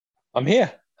I'm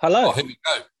here. Hello. Oh, here we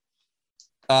go.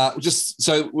 Just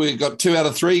so we got 2 out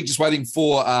of 3, just waiting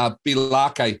for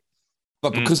Bilake.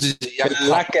 But because he's a young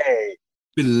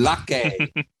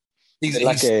Bilake,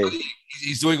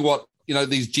 he's doing what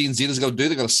these Gen Zers got to do.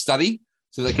 They've got to study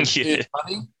so they can earn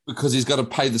money, because he's got to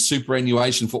pay the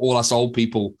superannuation for all us old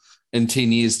people in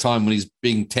 10 years' time when he's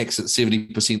being taxed at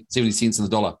 70 cents in the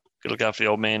dollar. Good look after the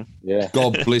old man. Yeah.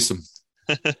 God bless him.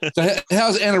 So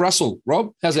how's Anna Russell,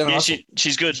 Rob? How's Anna Russell?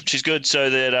 She's good. She's good. So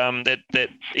that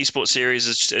esports series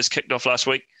is kicked off last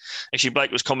week. Actually,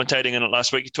 Blake was commentating in it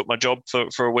last week. He took my job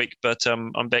for a week, but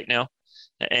I'm back now.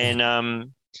 And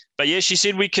but yeah, she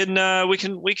said we can have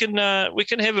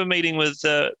a meeting with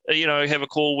have a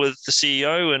call with the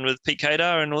CEO and with Pete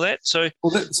Kadar and all that. So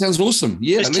that sounds awesome.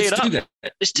 Yeah, let's do that.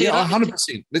 Let's tee it up.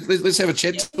 100%. Let's have a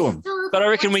chat to him. But I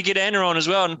reckon we get Anna on as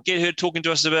well and get her talking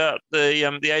to us about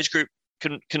the age group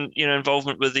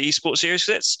involvement with the esports series.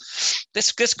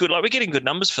 That's good. Like, we're getting good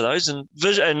numbers for those, and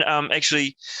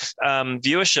viewership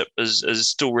is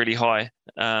still really high,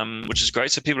 which is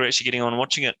great. So people are actually getting on and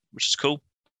watching it, which is cool.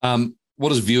 What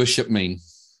does viewership mean?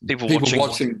 People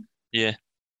watching. Yeah.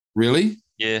 Really?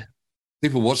 Yeah.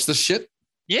 People watch this shit?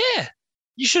 Yeah.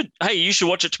 You should. Hey, you should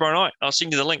watch it tomorrow night. I'll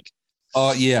send you the link.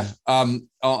 Oh yeah. I'm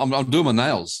doing my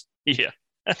nails. Yeah.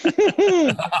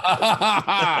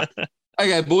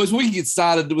 Okay, boys, we can get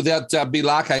started without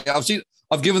Bilake.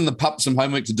 I've given the pup some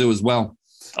homework to do as well.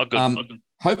 Oh, good.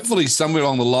 Hopefully, somewhere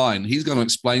along the line, he's going to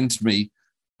explain to me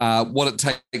what it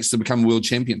takes to become world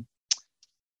champion.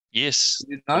 Yes,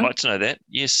 I'd like to know that.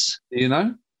 Yes. Do you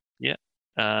know? Yeah.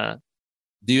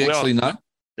 Do you actually know?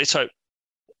 Let's hope.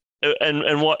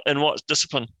 And what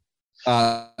discipline?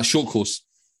 Short course.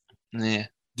 Yeah.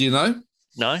 Do you know?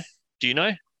 No. Do you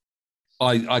know?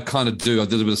 I kind of do. I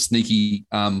did a bit of sneaky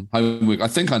homework. I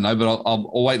think I know, but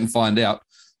I'll wait and find out.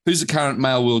 Who's the current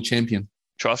male world champion?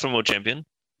 Triathlon world champion.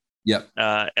 Yep.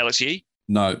 Alex Yee?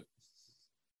 No.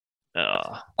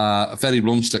 Fatty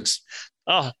Blomsticks.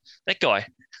 Oh, that guy.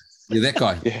 Yeah, that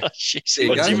guy. Yeah. Oh, he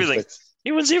wins everything.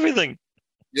 He wins everything.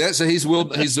 Yeah, so he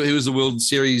was the World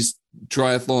Series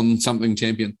triathlon something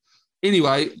champion.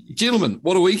 Anyway, gentlemen,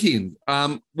 what a weekend.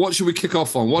 What should we kick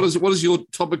off on? What is your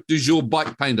topic du jour,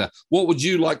 bike painter? What would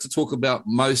you like to talk about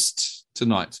most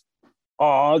tonight?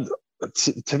 Oh,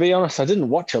 to be honest, I didn't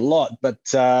watch a lot, but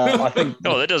I think...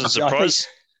 Oh, that doesn't surprise.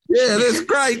 Yeah, that's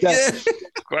great. Yeah.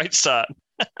 Great start.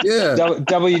 Yeah.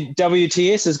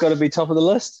 WTS has got to be top of the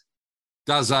list.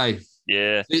 Does, eh?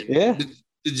 Yeah. Yeah.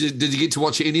 Did you get to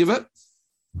watch any of it?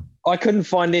 I couldn't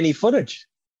find any footage.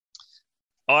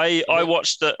 I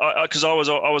watched because I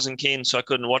was in Cairns, so I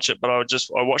couldn't watch it. But I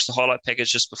watched the highlight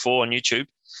package just before on YouTube,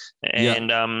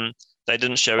 and they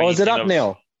didn't show. Oh, is it up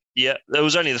now? Yeah, there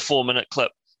was only the 4-minute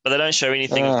clip, but they don't show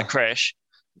anything of the crash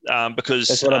because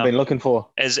that's what I've been looking for.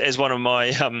 As one of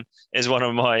my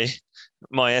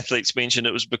athletes mentioned,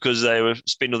 it was because they were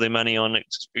spending all their money on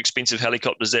expensive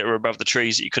helicopters that were above the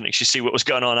trees that you couldn't actually see what was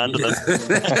going on under them.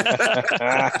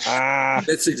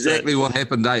 That's exactly what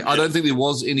happened, eh? I don't think there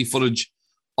was any footage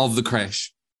of the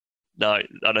crash. No, I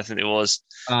don't think there was.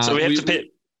 So we have to pit.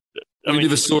 We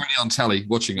never saw any on telly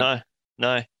watching it.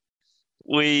 No.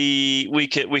 We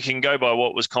can go by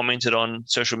what was commented on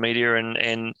social media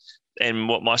and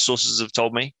what my sources have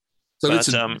told me. So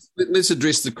let's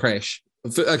address the crash.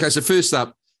 Okay, so first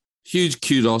up, huge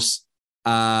kudos,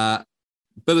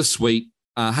 bittersweet.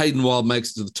 Hayden Wild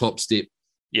makes it to the top step.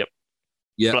 Yep.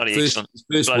 Yeah. Bloody excellent.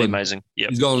 First bloody win. Amazing. Yep.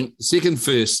 He's gone second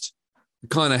first. It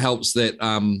kind of helps that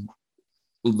the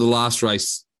last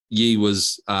race, Yee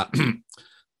was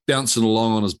bouncing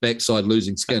along on his backside,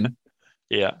 losing skin.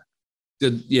 Yeah.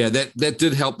 That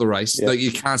did help the race. Yep.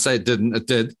 You can't say it didn't. It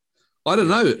did. I don't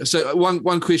know. So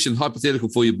one question, hypothetical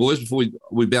for you boys, before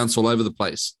we bounce all over the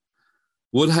place.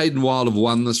 Would Hayden Wild have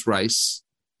won this race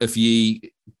if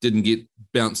Yee didn't get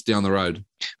bounced down the road?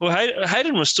 Well,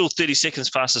 Hayden was still 30 seconds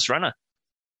fastest runner,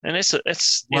 and that's a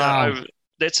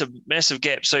massive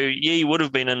gap. So Yee would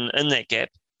have been in that gap,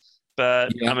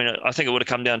 but I mean, I think it would have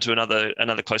come down to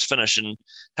another close finish, and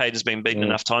Hayden's been beaten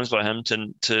enough times by him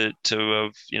to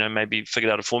have maybe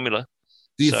figured out a formula.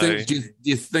 Do you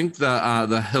think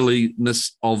the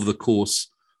hilliness of the course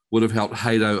would have helped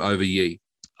Haydo over Yee?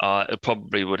 It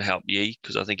probably would help Yee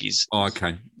because I think he's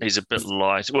He's a bit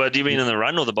light. Well, do you mean in the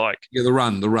run or the bike? Yeah, the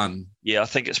run. Yeah, I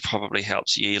think it's probably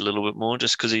helps Yee a little bit more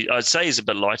just because I'd say he's a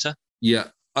bit lighter. Yeah,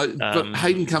 but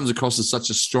Hayden comes across as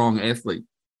such a strong athlete.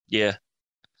 Yeah,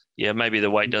 maybe the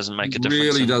weight doesn't make a difference.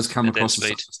 Really does come across as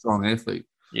such a strong athlete.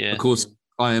 Yeah, of course.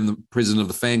 I am the president of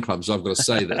the fan club, so I've got to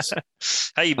say this.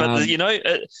 Hey, but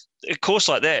a course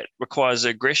like that requires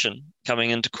aggression coming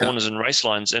into corners and race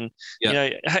lines, and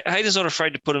Hayden's not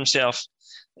afraid to put himself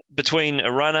between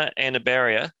a runner and a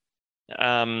barrier.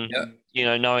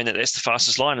 Knowing that that's the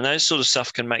fastest line, and those sort of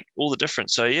stuff can make all the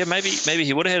difference. So maybe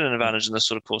he would have had an advantage in this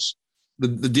sort of course.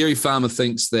 The dairy farmer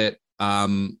thinks that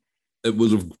it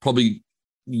would have probably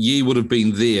Yee would have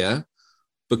been there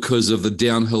because of the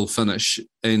downhill finish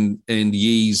and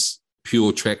Yee's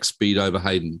pure track speed over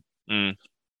Hayden. I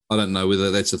don't know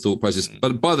whether that's a thought process,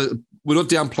 but we're not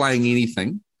downplaying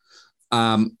anything.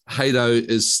 Haydo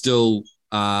is still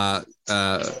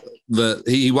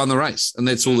he won the race, and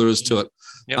that's all there is to it.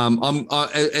 Yep. I'm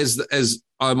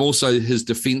also his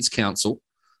defence counsel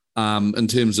in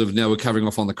terms of now we're covering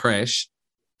off on the crash.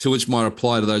 To which my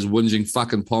reply to those whinging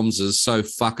fucking Poms is so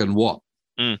fucking what?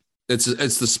 It's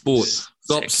the sport.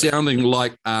 Stop sounding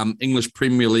like English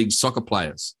Premier League soccer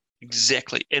players.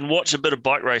 Exactly. And watch a bit of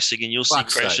bike racing and you'll see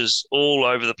crashes all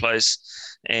over the place.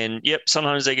 And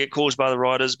sometimes they get caused by the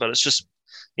riders, but it's just,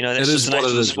 that's just the nature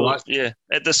of the sport. Right? Yeah.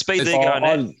 At the speed they're going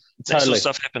at, that sort of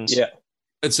stuff happens. Yeah.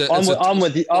 I'm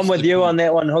with you on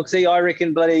that one, Hooksy. I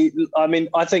reckon I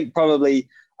think probably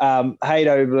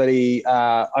Haydo bloody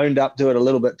owned up to it a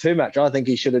little bit too much. I think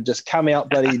he should have just come out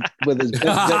bloody with his big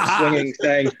swinging,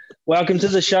 saying, "Welcome to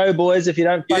the show, boys. If you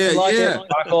don't fucking like it,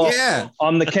 fuck off.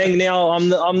 I'm the king now. I'm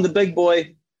the big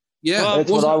boy." Yeah, well,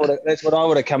 that's what I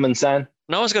would have come and saying.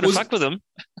 No one's going to fuck with him.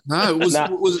 No,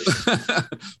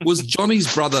 was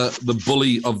Johnny's brother the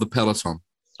bully of the peloton?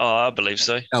 Oh, I believe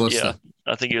so. Alistair. Yeah,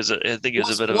 I think he was a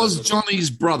bit of. Was Johnny's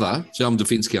brother? So I'm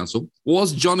defence counsel.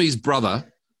 Was Johnny's brother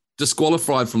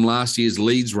disqualified from last year's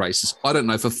Leeds races? I don't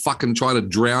know, for fucking trying to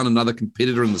drown another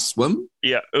competitor in the swim.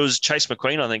 Yeah, it was Chase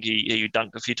McQueen. I think he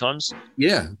dunked a few times.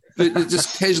 Yeah, it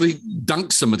just casually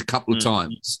dunks him a couple of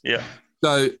times. Yeah.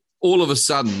 So all of a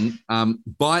sudden,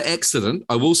 by accident,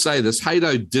 I will say this: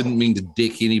 Haydo didn't mean to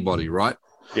deck anybody, right?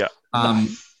 Yeah.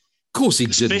 Of course he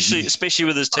didn't. Especially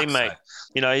with his teammate.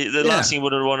 The last thing he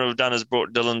would have wanted to have done is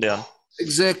brought Dylan down.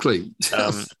 Exactly.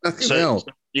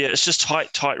 It's just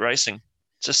tight racing.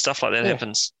 Just stuff like that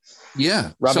happens.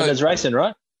 Yeah. Rubbing is racing,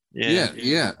 right?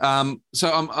 Yeah.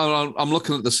 So I'm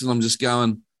looking at this and I'm just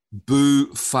going,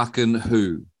 boo fucking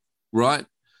who, right?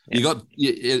 Yeah.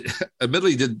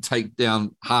 Admittedly did take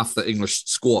down half the English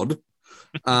squad,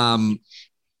 but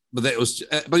he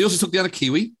also took down a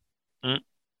Kiwi.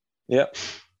 Yeah.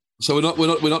 So we're not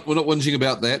whinging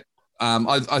about that.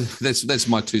 That's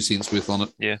my 2 cents worth on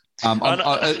it. Yeah.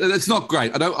 It's not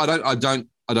great. I don't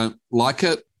like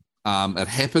it. It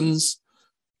happens.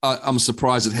 I'm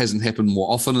surprised it hasn't happened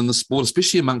more often in the sport,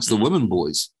 especially amongst the women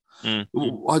boys. I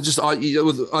don't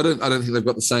think they've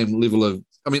got the same level of.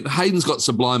 I mean, Hayden's got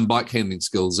sublime bike handling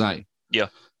skills, eh? Yeah.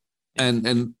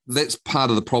 And that's part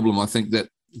of the problem. I think that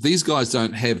these guys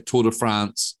don't have Tour de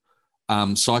France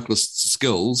cyclist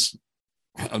skills.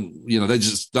 They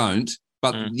just don't.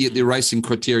 But yet they're racing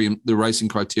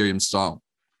criterium style.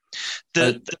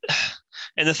 And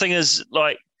the thing is,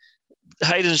 like,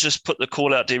 Hayden's just put the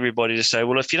call out to everybody to say,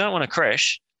 well, if you don't want to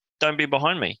crash, don't be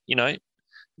behind me. Come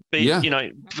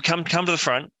to the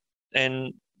front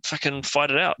and fucking fight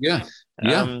it out. Yeah.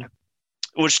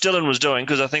 Which Dylan was doing,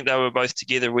 because I think they were both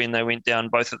together when they went down,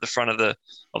 both at the front of the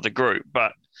group.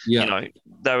 But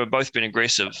they were both being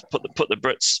aggressive. Put the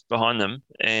Brits behind them,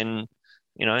 and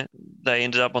they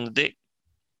ended up on the deck.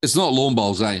 It's not lawn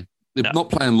bowls, eh? They're not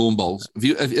playing lawn bowls.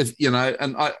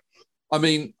 And I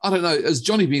mean, I don't know. Is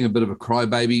Johnny being a bit of a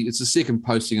crybaby? It's the second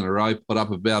posting in a row put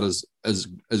up about as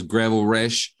gravel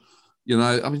rash.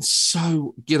 I mean,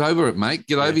 so get over it, mate.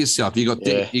 Get over yourself. You got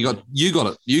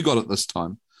it this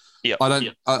time. Yeah.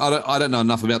 I don't know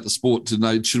enough about the sport to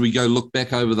know. Should we go look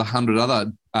back over the 100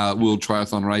 other World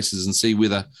Triathlon races and see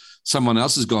whether someone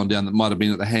else has gone down that might have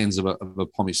been at the hands of a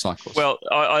Pommy cyclist? Well,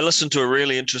 I listened to a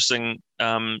really interesting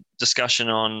discussion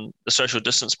on the Social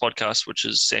Distance podcast, which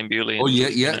is Sam Bewley.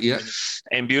 Yeah.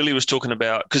 And Bewley was talking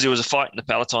about, because there was a fight in the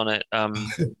peloton at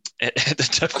the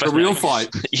a real fight.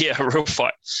 Yeah, a real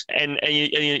fight. And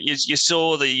you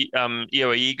saw the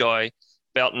UAE guy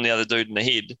belting the other dude in the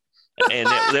head. And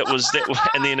that was,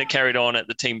 and then it carried on at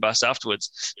the team bus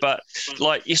afterwards. But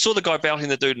like, you saw the guy belting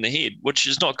the dude in the head, which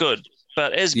is not good.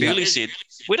 But as Bewley said,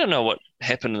 we don't know what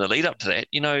happened in the lead up to that.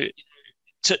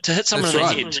 To hit someone in the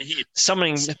head,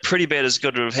 something pretty bad is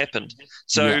going to have happened.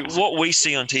 So what we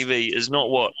see on TV is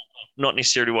not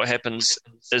necessarily what happens.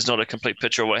 Is not a complete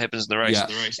picture of what happens in the race.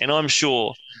 Yeah. And I'm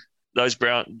sure those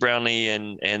Brownlee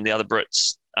and the other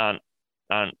Brits aren't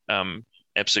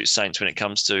absolute saints when it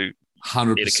comes to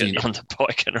 100% on the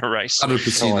bike in a race.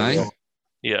 100%, eh?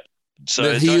 Yeah. So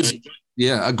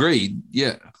Yeah, agreed.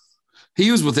 Yeah.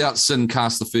 He was without sin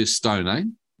cast the first stone, eh?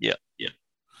 Yeah.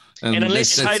 And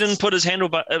unless Hayden took his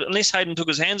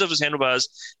hands off his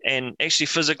handlebars and actually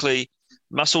physically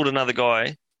muscled another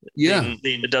guy, then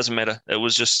it doesn't matter. It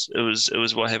was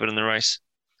what happened in the race.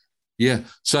 Yeah.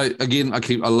 So again, I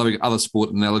loving other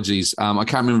sport analogies. I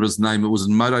can't remember his name. It was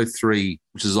in Moto3,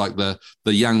 which is like the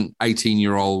young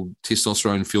 18-year-old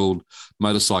testosterone-fueled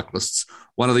motorcyclists.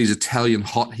 One of these Italian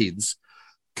hotheads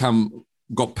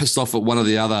got pissed off at one of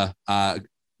the other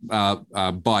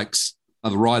bikes,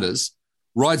 other riders,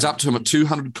 rides up to him at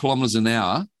 200 kilometers an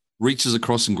hour, reaches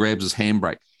across and grabs his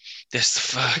handbrake.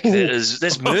 That's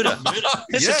murder.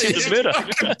 That's attempted murder.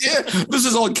 Yeah, this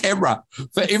is on camera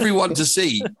for everyone to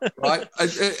see, right?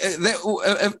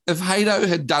 If Haydo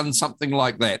had done something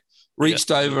like that,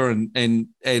 reached over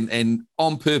and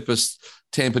on purpose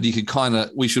tampered, you could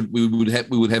we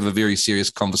would have a very serious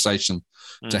conversation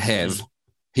to have.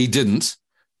 He didn't.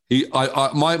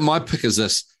 My pick is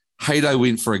this: Haydo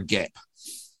went for a gap.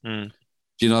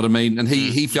 Do you know what I mean? And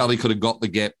he felt he could have got the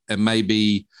gap, and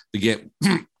maybe the gap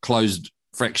closed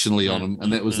fractionally on him,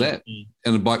 and that was that.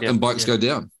 And bikes go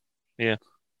down. Yeah.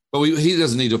 But he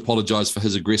doesn't need to apologise for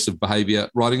his aggressive behaviour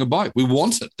riding a bike. We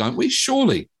want it, don't we?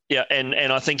 Surely. Yeah, and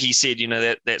I think he said,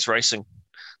 that's racing.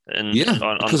 On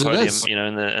because podium, it is.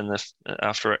 in the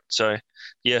after it. So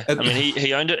yeah, I mean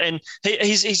he owned it, and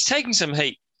he's taking some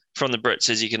heat from the Brits,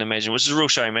 as you can imagine, which is a real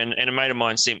shame. And a mate of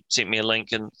mine sent me a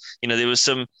link, and there was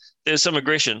some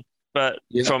aggression, but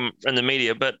from in the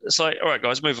media. But it's like, all right,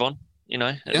 guys, move on.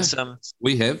 It's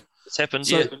we have. It's happened.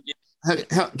 So,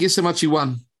 guess how much you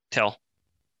won? Tell.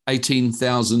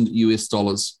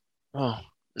 $18,000. Oh,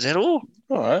 is that all?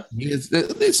 All right. Yeah,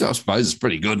 that's, I suppose it's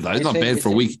pretty good though. Not bad for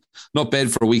a week. Not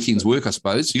bad for a weekend's work, I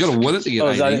suppose. You got to win it to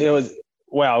get 18.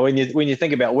 Wow, when you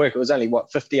think about work, it was only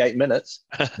 58 minutes.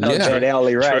 An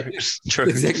hourly rate. True.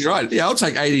 Exactly right. Yeah, I'll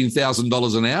take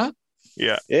 $18,000 an hour.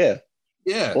 Yeah.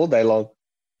 All day long.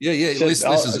 Yeah.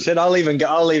 I'll even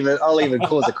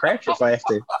cause a crash if I have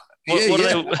to.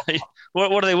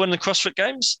 What do they win in the CrossFit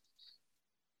Games?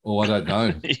 Oh, I don't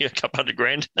know. A couple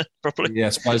 $100,000, probably. Yeah, I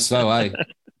suppose so, eh?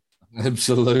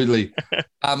 Absolutely.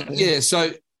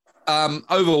 So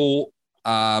overall,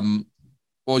 what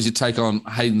was your take on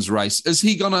Hayden's race? Is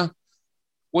he gonna?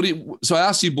 So I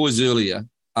asked you boys earlier.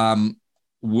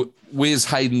 Where's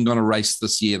Hayden gonna race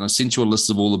this year? And I sent you a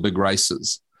list of all the big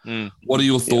races. What are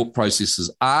your thought processes?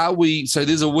 Are we? So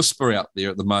there's a whisper out there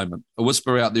at the moment.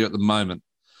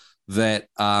 That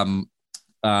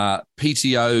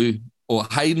PTO or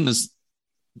Hayden is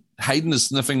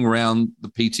sniffing around the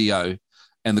PTO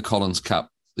and the Collins Cup.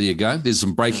 There you go. There's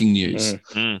some breaking news.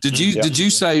 Did you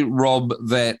say, Rob,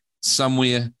 that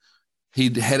somewhere he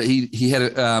had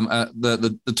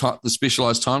the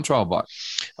specialized time trial bike?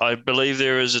 I believe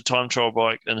there is a time trial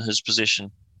bike in his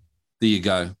possession. There you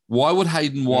go. Why would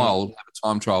Hayden Wild have a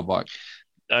time trial bike?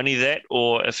 Only that,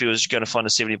 or if he was going to find a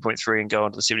 70.3 and go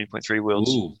onto the 70.3 wheels.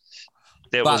 Ooh.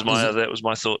 That was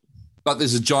my thought. But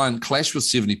there's a giant clash with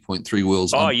 70.3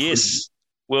 wheels. Oh yes,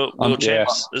 world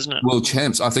champs, isn't it? World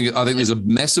champs. I think there's a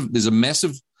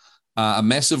massive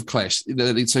clash.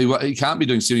 So he can't be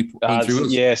doing 70.3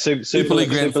 wheels. Yeah, Super League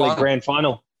Grand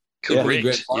Final.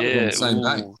 Correct. Same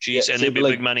day. Geez, and there'd be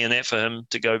big money in that for him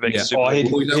to go back to Super League.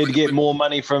 He'd get more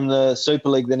money from the Super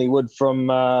League than he would from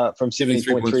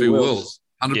 70.3 wheels.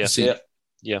 100%.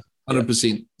 Yeah.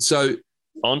 100%. So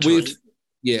on to it.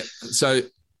 Yeah. So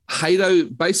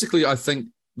Haydo, basically, I think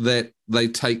that they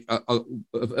take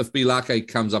if Bilake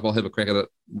comes up, I'll have a crack at it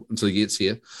until he gets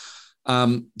here.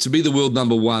 To be the world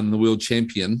number one, the world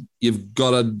champion, you've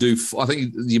got to do, I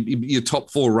think, your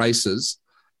top four races,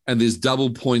 and there's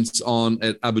double points on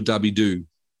at Abu Dhabi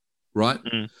right?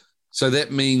 So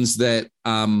that means that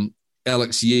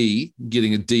Alex Yee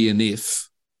getting a DNF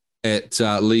at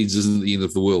Leeds isn't the end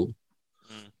of the world,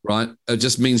 right? It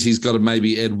just means he's got to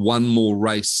maybe add one more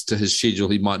race to his schedule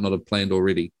he might not have planned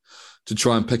already to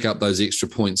try and pick up those extra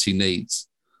points he needs,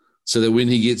 so that when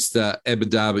he gets to Abu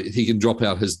Dhabi, he can drop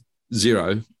out his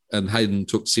 0, and Hayden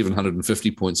took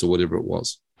 750 points or whatever it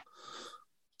was.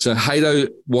 So Haydo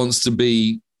wants to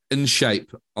be in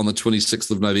shape on the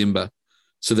 26th of November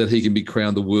so that he can be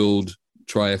crowned the World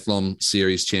Triathlon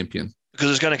Series champion. Because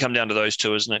it's going to come down to those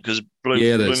two, isn't it? Because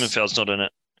Blumenfeld's not in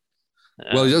it.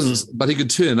 Well, he doesn't, but he could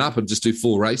turn up and just do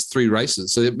 3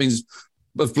 races. So it means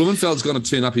if Blumenfeld's going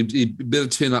to turn up, he'd better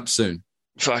turn up soon.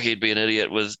 Fuck, he'd be an idiot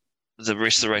with the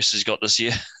rest of the races he's got this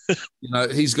year.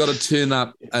 He's got to turn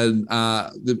up. And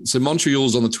so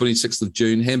Montreal's on the 26th of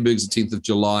June. Hamburg's the 10th of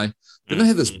July. They're going to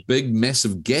have this big,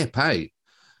 massive gap, hey?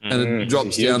 And it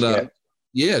drops down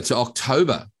to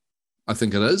October, I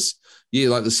think it is. Yeah,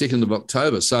 like the 2nd of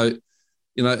October. So,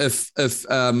 you know, if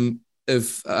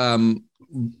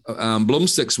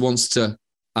Bloomsticks wants to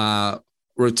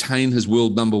retain his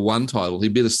world number 1 title, he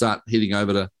better start heading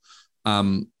over to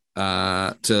World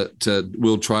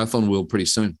Triathlon World pretty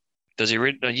soon. Does he?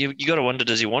 You got to wonder,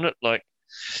 does he want it? Like,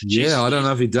 yeah, I don't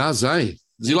know if he does. Does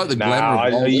he like the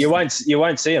glamour? You won't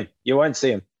see him. You won't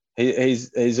see him.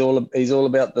 He's all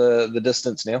about the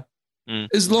distance now.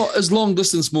 Is long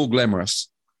distance more glamorous?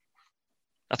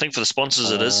 I think for the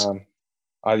sponsors it is.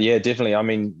 Yeah, definitely. I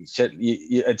mean,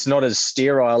 it's not as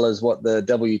sterile as what the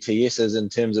WTS is in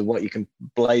terms of what you can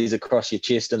blaze across your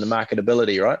chest and the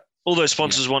marketability, right? All those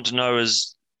sponsors want to know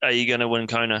is, are you going to win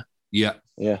Kona? Yeah.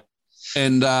 Yeah.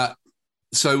 And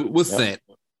so with that,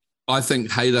 I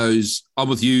think Haydo's, I'm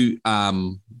with you,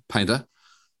 Painter.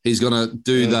 He's going to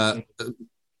do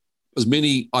as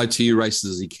many ITU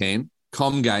races as he can.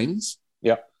 Com Games.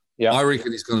 Yeah. Yeah. I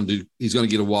reckon he's going to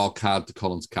get a wild card to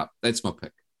Collins Cup. That's my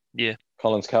pick. Yeah.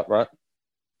 Collins Cup, right?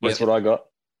 That's what I got.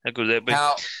 How good would that be?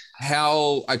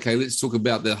 How okay, let's talk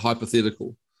about the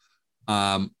hypothetical.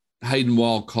 Hayden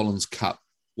Wild Collins Cup.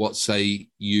 What say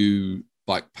you,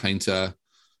 Bike Painter?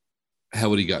 How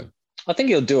would he go? I think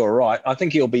he'll do all right. I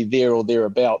think he'll be there or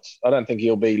thereabouts. I don't think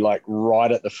he'll be like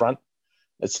right at the front.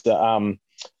 It's a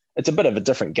bit of a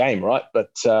different game, right? But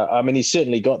I mean, he's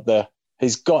certainly got the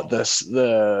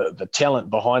talent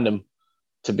behind him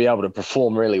to be able to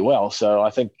perform really well. So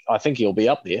I think he'll be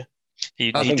up there.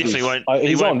 He definitely won't.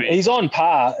 He's on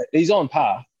par. He's on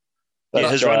par. But,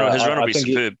 his run will be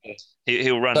superb.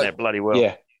 He'll run that bloody well.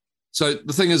 Yeah. So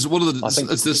the thing is,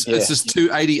 it's this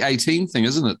 280-18 thing,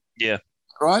 isn't it? Yeah.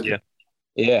 Right. Yeah.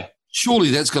 Yeah. Surely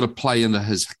that's got to play into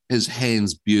his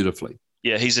hands beautifully.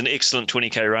 Yeah, he's an excellent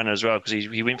 20K runner as well because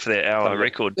he went for that hour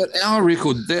record. That hour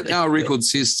record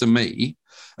says to me,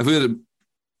 if we were to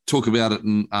talk about it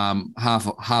in half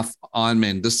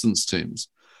Ironman distance terms,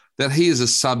 that he is a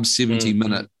sub 70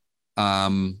 minute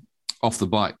off the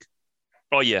bike.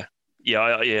 Oh yeah.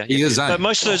 Yeah. He is. But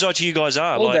most of those ITU guys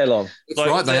are all day long. That's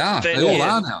right. They are. They all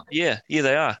are now. Yeah,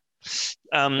 they are.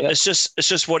 It's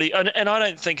just what he and I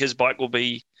don't think his bike will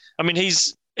be. I mean,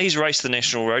 he's raced the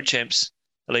national road champs,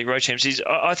 elite road champs.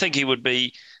 I think he would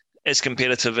be as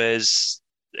competitive as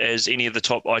any of the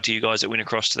top ITU guys that went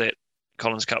across to that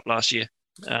Collins Cup last year.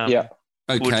 Okay.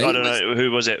 I don't know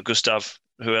who was that. Gustav.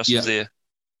 Who else was there?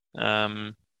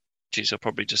 I'll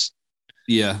probably just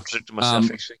contradicted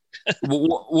myself actually.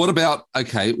 What about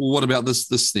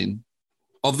this then?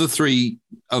 Of the three,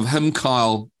 of him,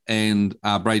 Kyle, and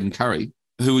Braden Curry,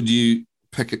 who would you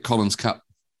pick at Collins Cup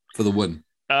for the win?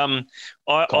 I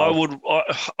would.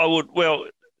 Well,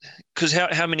 because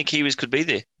how many Kiwis could be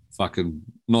there? Fucking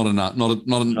not enough. Not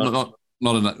enough.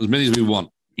 As many as we want.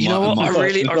 You know what? I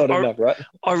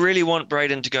I really want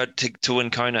Braden to go to win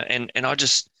Kona, and I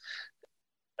just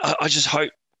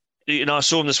hope. You know, I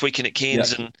saw him this weekend at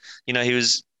Cairns, and you know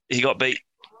he got beat,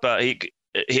 but he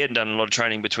hadn't done a lot of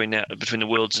training between the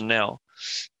worlds and now.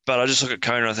 But I just look at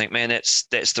Kona and I think, man,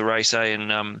 that's the race, eh?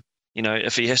 And you know,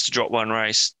 if he has to drop one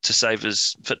race to save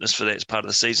his fitness for that as part of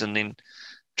the season, then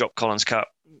drop Collins Cup.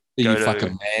 Are you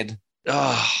fucking mad?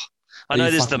 Oh, I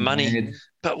know there's the money, mad?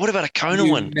 But what about a Kona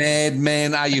win? Mad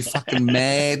man, are you fucking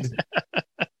mad?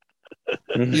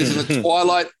 He's in the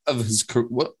twilight of his career.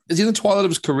 What is he in the twilight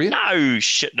of his career? No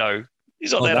shit, no.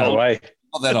 He's not that old.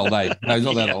 Not that old, eh? No, he's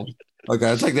not that old. Okay,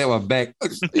 I'll take that one back.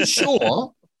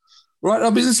 Sure. Right. I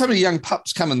mean, there's so many young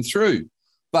pups coming through.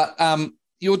 But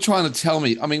you're trying to tell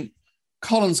me, I mean,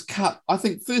 Collins Cup, I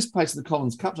think first place in the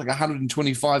Collins Cup is like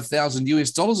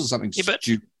 $125,000 or something. Yeah, but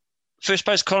first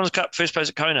place Collins Cup, first place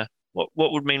at Kona. What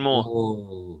would mean more?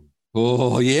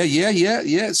 Oh,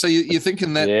 yeah. So you're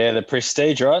thinking that. Yeah, the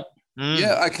prestige, right?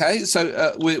 Yeah, okay.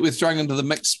 So we're throwing into the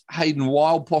mix Hayden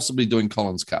Wild possibly doing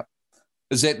Collins Cup.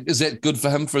 Is that good for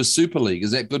him for his Super League?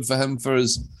 Is that good for him for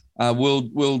his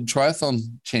world triathlon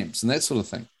champs and that sort of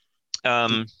thing?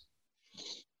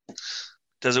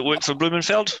 Does it work for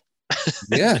Blumenfeld?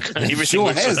 Yeah, it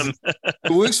sure has.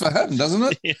 It works for him, doesn't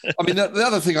it? Yeah. I mean, the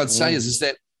other thing I'd say is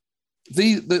that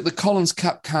the Collins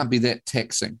Cup can't be that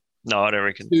taxing. No, I don't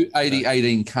reckon.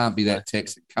 280-18 can't be that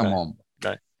taxing. Come on.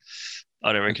 No,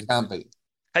 I don't reckon. It can't be.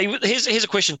 Hey, here's a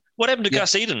question. What happened to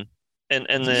Gus Eden in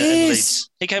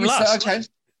Leeds? He came last. Okay.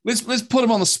 Let's put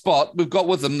him on the spot. We've got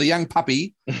with him the young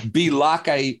puppy,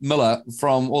 Bilake Miller,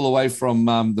 all the way from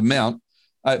the Mount.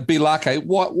 Bilake,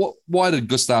 why did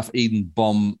Gustav Eden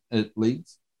bomb at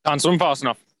Leeds? Can't swim fast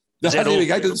enough. There we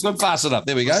go. Didn't swim fast enough.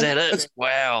 There we go. Is that it?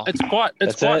 Wow. It's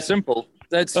quite simple.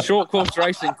 That's short course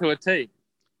racing to a T.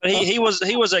 He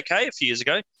was okay a few years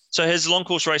ago. So has long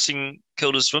course racing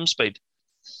killed his swim speed?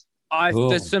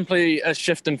 There's simply a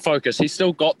shift in focus. He's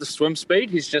still got the swim speed.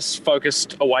 He's just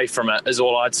focused away from it, is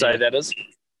all I'd say that is.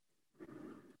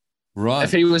 Right.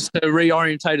 If he was to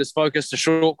reorientate his focus to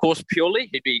short course purely,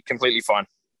 he'd be completely fine.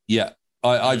 Yeah.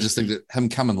 I just think that him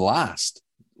coming last.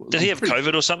 Did he have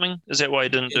COVID or something? Is that why he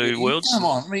didn't do Worlds? Come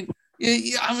on. I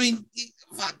mean,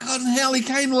 fucking hell, he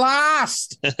came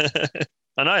last.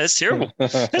 I know, it's terrible.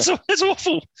 It's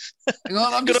awful. Hang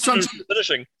on, I'm just trying to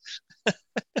finishing.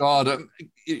 God,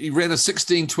 he ran a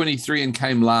 16:23 and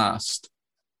came last.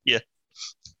 Yeah.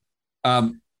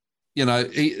 To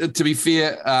be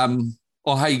fair,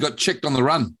 he got checked on the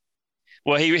run.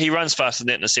 Well, he runs faster than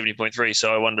that in a 70.3,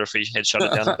 so I wonder if he had shut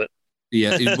it down a bit.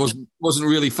 Yeah, he wasn't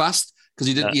really fast because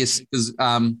he didn't. No. Yes, because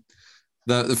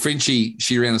the Frenchie,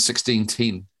 she ran a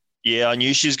 16:10. Yeah, I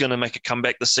knew she was going to make a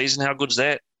comeback this season. How good's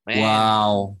that? Man.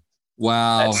 Wow.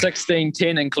 That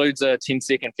 16:10 includes a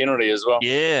 10-second penalty as well.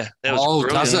 Yeah, that was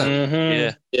brilliant. Does it?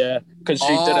 Mm-hmm. Yeah, because she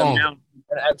did an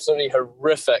absolutely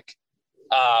horrific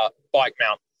bike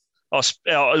mount.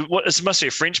 It must be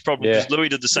a French problem because Louis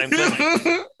did the same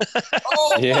thing.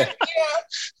 Yeah.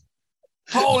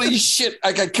 Holy shit.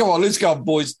 Okay, come on, let's go,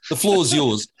 boys. The floor's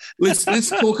yours. Let's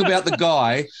talk about the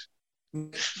guy.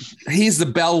 Here's the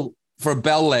bell for a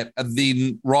bell lap and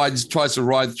then tries to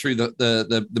ride through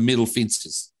the middle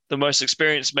fences. The most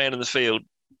experienced man in the field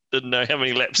didn't know how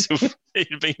many laps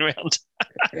he'd been around.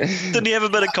 Didn't he have a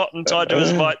bit of cotton tied to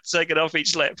his bike to take it off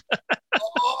each lap?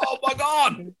 Oh my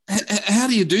God. How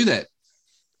do you do that?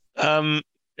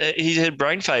 He had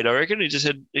brain fade, I reckon. He just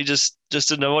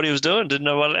didn't know what he was doing, didn't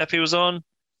know what lap he was on.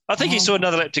 I think he saw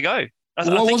another lap to go. I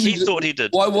think he thought he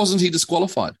did. Why wasn't he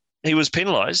disqualified? He was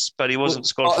penalised, but he wasn't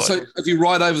disqualified. So if you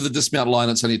ride over the dismount line,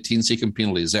 it's only a 10-second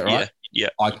penalty. Is that right? Yeah.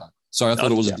 Okay. Sorry, I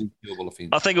thought it was a deplorable offence.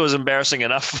 I think it was embarrassing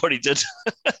enough what he did.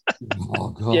 Oh,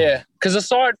 God. Yeah, because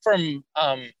aside from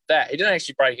that, he didn't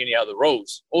actually break any other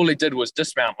rules. All he did was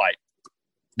dismount late.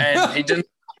 And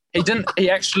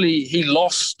he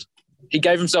lost. He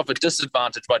gave himself a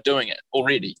disadvantage by doing it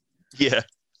already. Yeah.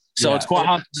 So it's quite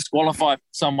hard to disqualify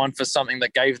someone for something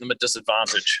that gave them a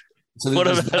disadvantage. So what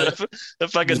about the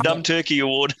fucking dumb turkey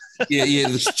award? Yeah,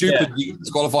 the stupid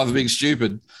disqualified for being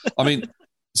stupid. I mean,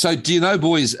 so do you know,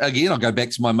 boys, again, I'll go back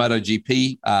to my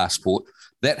MotoGP sport.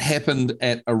 That happened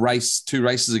at a race 2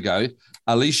 races ago.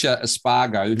 Alicia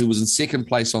Espargo, who was in second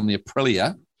place on the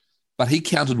Aprilia, but he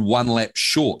counted 1 lap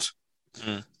short.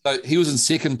 Mm. So he was in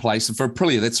second place, and for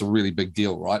Aprilia, that's a really big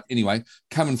deal, right? Anyway,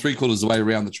 coming 3/4 of the way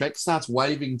around the track, starts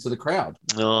waving to the crowd.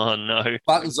 Oh, no.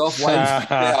 Buttons off, waves to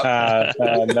the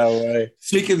crowd. No way.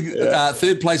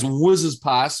 Third place, whizzes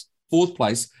past. Fourth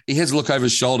place, he has a look over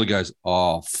his shoulder, goes,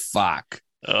 oh, fuck.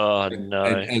 Oh, no.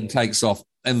 And takes off.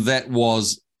 And that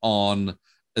was on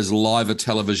as live a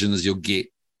television as you'll get.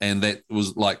 And that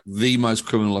was like the most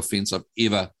criminal offence I've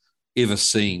ever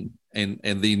seen. And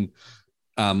then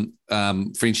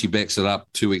Frenchie backs it up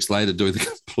 2 weeks later doing the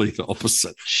complete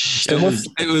opposite. It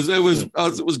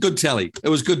was good tally. It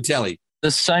was good tally.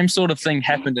 The same sort of thing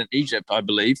happened in Egypt, I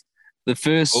believe. The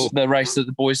race that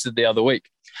the boys did the other week.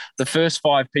 The first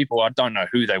 5 people, I don't know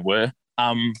who they were,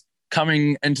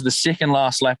 coming into the second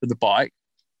last lap of the bike,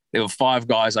 there were 5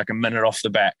 guys like a minute off the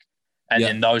back. And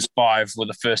then those 5 were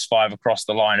the first 5 across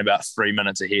the line about 3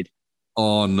 minutes ahead.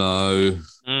 Oh, no.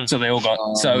 So they all got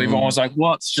so everyone was like,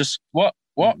 what?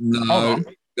 No.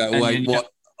 Wait, what?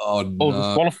 Oh, no. All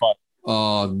disqualified.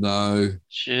 Oh, no.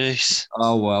 Jeez.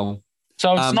 Oh, well.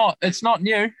 So it's not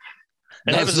new.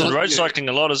 It happens in road cycling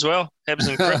a lot as well. Happens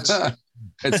in crits.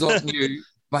 It's not new.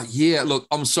 But yeah, look,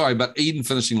 I'm sorry, but Eden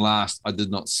finishing last, I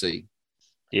did not see.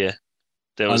 Yeah.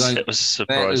 That was a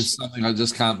surprise. That is something I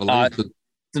just can't believe.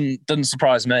 Didn't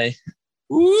surprise me.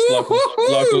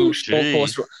 Local short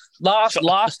course.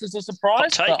 Last is a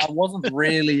surprise, but I wasn't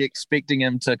really expecting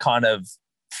him to kind of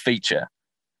feature.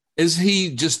 Is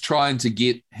he just trying to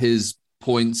get his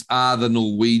points? Are the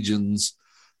Norwegians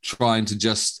trying to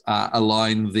just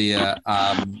align their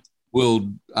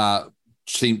world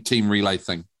team relay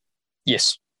thing?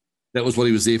 Yes. That was what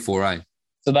he was there for, eh?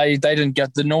 So they didn't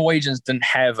get, the Norwegians didn't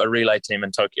have a relay team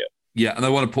in Tokyo. Yeah, and they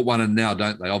want to put one in now,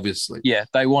 don't they? Obviously. Yeah,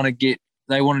 they want to get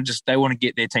their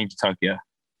team to Tokyo.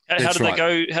 How did they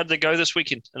go? How did they go this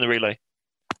weekend in the relay?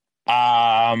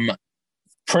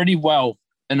 Pretty well.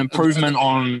 An improvement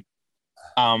on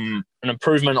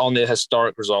their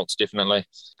historic results, definitely.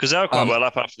 Because they were quite well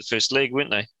up after the first leg,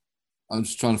 weren't they? I'm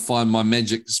just trying to find my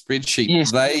magic spreadsheet.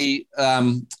 Yes. They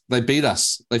beat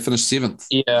us. They finished 7th.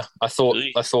 Yeah, I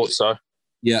thought so.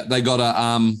 Yeah, they got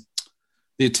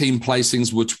their team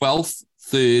placings were 12th,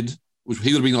 3rd, which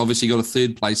he would have been obviously got a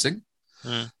 3rd placing.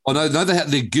 Oh, no, they had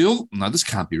their girl. No, this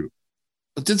can't be real.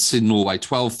 I did say Norway,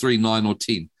 12, 3, 9, or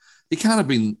 10. he can't have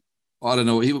been. I don't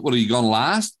know. What, he gone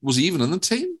last? Was he even in the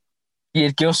team? Yeah,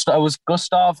 it was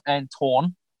Gustav and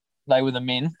Torn. They were the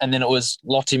men, and then it was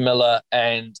Lottie Miller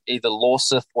and either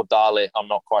Lawsith or Darley. I'm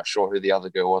not quite sure who the other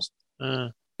girl was.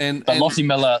 And Lottie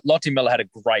Miller had a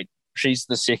great. She's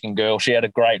the second girl. She had a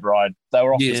great ride. They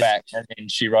were off the back, and then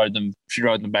she rode them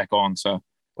back on. So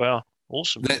wow,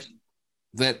 awesome.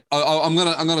 I'm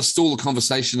gonna stall the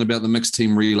conversation about the mixed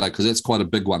team relay because that's quite a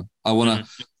big one. I want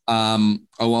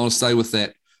to stay with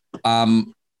that.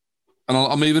 And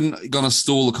I'm even going to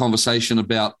stall the conversation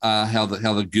about how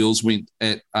the girls went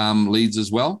at Leeds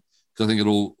as well, because I think it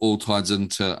all ties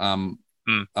into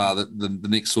the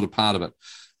next sort of part of it.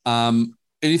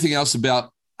 Anything else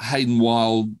about Hayden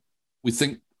Wild? You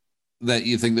think that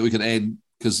we could add?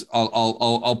 Because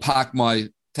I'll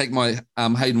take my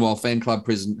Hayden Wild fan club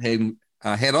president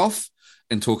hat off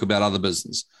and talk about other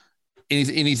business.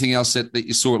 Anything else that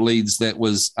you saw at Leeds that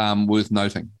was worth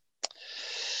noting?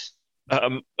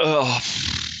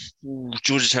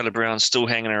 Georgia Taylor-Brown still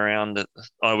hanging around.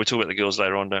 We'll talk about the girls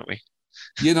later on, don't we?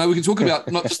 Yeah, no, we can talk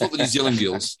about not the New Zealand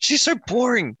girls. She's so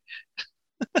boring.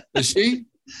 Is she?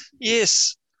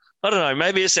 Yes. I don't know.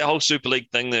 Maybe it's that whole Super League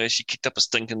thing that she kicked up a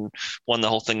stink and won the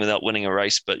whole thing without winning a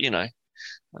race. But,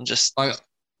 I'm just... I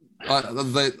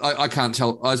can't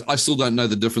tell. I still don't know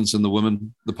the difference in the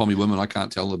women, the Pommy women. I can't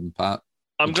tell them apart.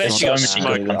 I'm glad she got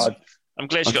smoked. I'm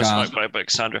glad she got smoked by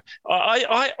Cassandra.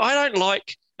 I don't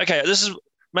like. Okay, this is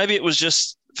maybe it was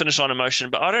just finish line emotion,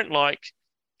 but I don't like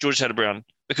Georgia Taylor-Brown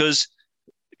because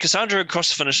Cassandra had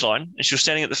crossed the finish line and she was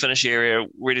standing at the finish area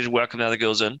ready to welcome the other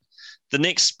girls in. The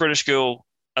next British girl,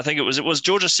 I think it was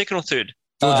Georgia second or third.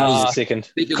 Georgia was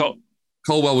second.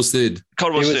 Caldwell was third. He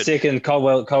was second.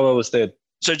 Caldwell was third.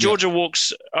 So Georgia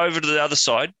walks over to the other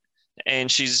side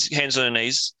and she's hands on her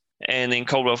knees. And then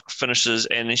Caldwell finishes,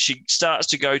 and then she starts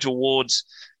to go towards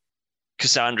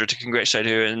Cassandra to congratulate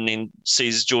her, and then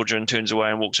sees Georgia and turns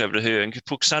away and walks over to her. And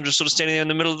Cassandra's sort of standing there in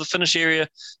the middle of the finish area,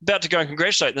 about to go and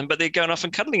congratulate them, but they're going off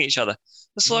and cuddling each other.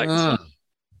 It's like,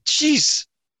 jeez.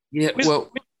 Yeah,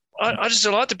 well, I just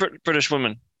don't like the British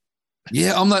women.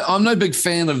 Yeah, I'm no big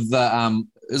fan of the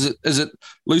is it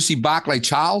Lucy Barclay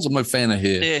Charles? I'm no fan of her.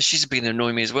 Yeah, she's been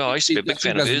annoying me as well. I used to be a big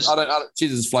fan of hers. She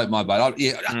doesn't float my boat.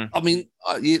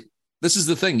 This is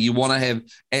the thing. You want to have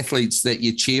athletes that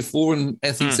you cheer for and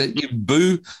athletes that you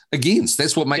boo against.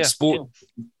 That's what makes sport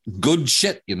good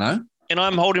shit, And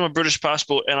I'm holding my British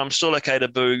passport, and I'm still okay to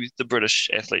boo the British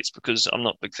athletes because I'm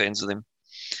not big fans of them.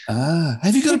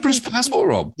 Have you got a British passport,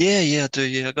 Rob? Yeah, I do.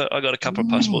 Yeah, I got a couple of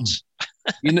passports.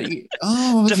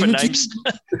 Different names.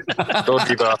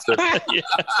 Dodgy bastard.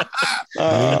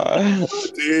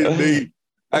 Dear me.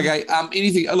 Okay.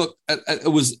 Anything? Look,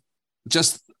 it was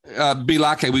just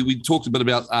Bilake. We talked a bit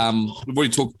about. We've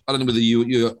already talked. I don't know whether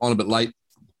you're on a bit late,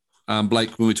 Blake,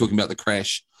 when we were talking about the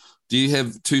crash. Do you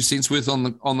have 2 cents worth on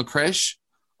the crash?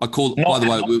 By the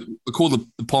way, we call the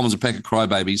Pommers a pack of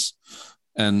crybabies,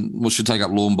 and we should take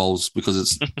up lawn bowls because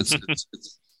it's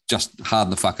just harden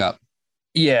the fuck up.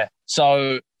 Yeah.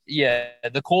 So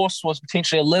the course was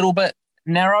potentially a little bit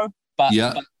narrow, but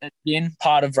again,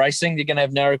 part of racing, you're going to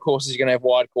have narrow courses, you're going to have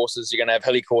wide courses, you're going to have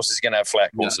hilly courses, you're going to have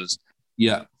flat courses.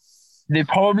 Yeah. There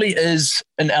probably is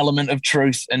an element of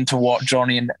truth into what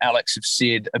Johnny and Alex have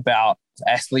said about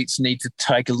athletes need to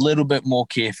take a little bit more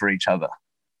care for each other.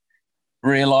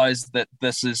 Realize that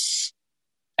this is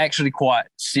actually quite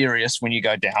serious when you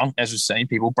go down. As we've seen,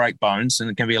 people break bones, and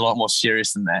it can be a lot more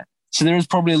serious than that. So there is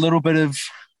probably a little bit of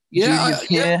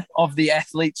care of the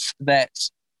athletes that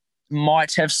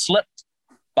might have slipped,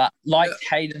 but like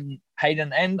Hayden,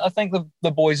 and I think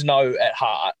the boys know at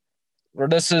heart,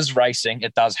 this is racing.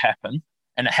 It does happen,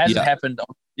 and it hasn't happened on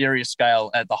a serious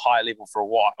scale at the high level for a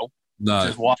while. No,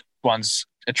 which is why one's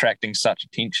attracting such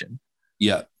attention.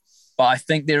 Yeah, but I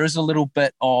think there is a little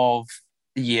bit there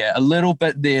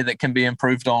that can be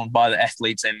improved on by the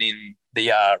athletes and then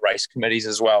the race committees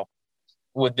as well,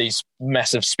 with these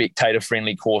massive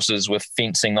spectator-friendly courses with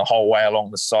fencing the whole way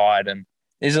along the side. And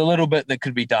there's a little bit that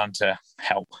could be done to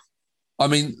help. I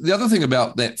mean, the other thing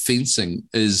about that fencing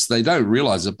is they don't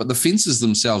realise it, but the fences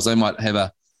themselves, they might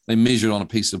have they measure it on a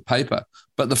piece of paper,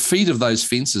 but the feet of those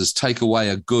fences take away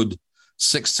a good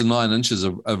 6 to 9 inches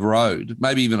of road,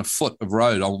 maybe even a foot of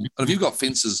road. And if you've got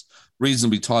fences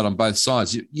reasonably tight on both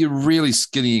sides, you're really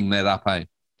skinnying that up, eh?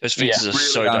 Those fences are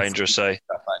so dangerous, eh?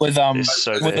 When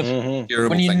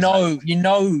you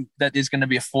know that there's going to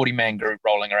be a 40-man group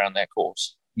rolling around that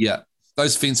course. Yeah,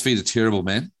 those fence feet are terrible,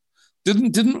 man.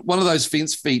 Didn't one of those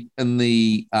fence feet in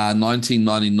the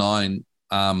 1999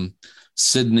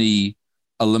 Sydney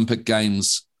Olympic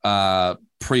Games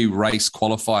pre-race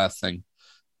qualifier thing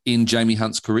end Jamie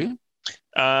Hunt's career?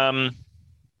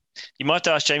 You might have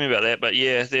to ask Jamie about that, but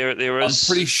yeah, there is.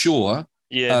 I'm pretty sure.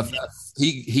 Yeah,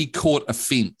 he caught a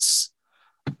fence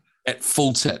at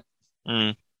full tip,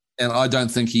 and I don't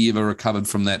think he ever recovered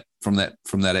from that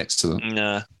accident.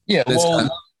 No. Yeah,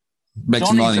 back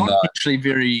to 99. Actually,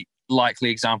 very likely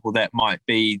example that might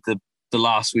be the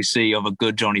last we see of a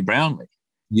good Johnny Brownlee.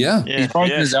 Yeah. He's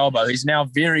broken his elbow. He's now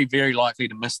very, very likely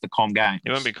to miss the Com Games.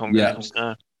 He won't be Com Games.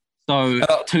 No. So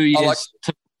 2 years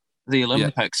to the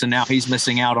Olympics, and now he's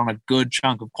missing out on a good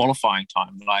chunk of qualifying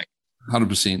time.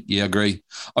 100%. Yeah, I agree.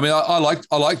 I mean, I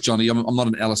like Johnny. I'm not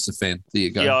an Alistair fan. There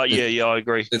you go. Yeah, I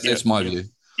agree. That's my view.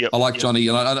 Yep. I like Johnny,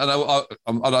 and I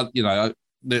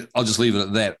I'll just leave it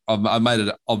at that. I made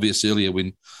it obvious earlier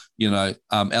when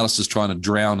Alistair's trying to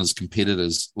drown his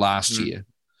competitors last year.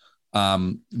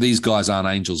 These guys aren't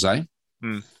angels, eh?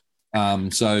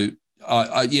 So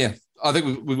I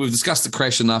think we've discussed the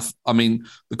crash enough. I mean,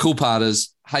 the cool part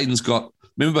is Hayden's got.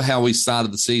 Remember how we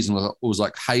started the season? It was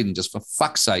like, Hayden, just for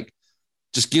fuck's sake,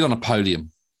 just get on a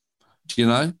podium,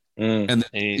 And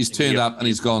he's turned up and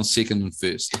he's gone second and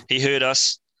first. He heard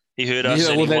us.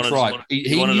 Yeah, well, that's right.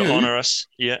 He wanted to honour us.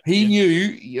 Yeah, he knew.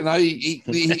 He'd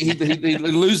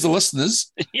lose the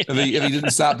listeners if he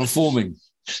didn't start performing.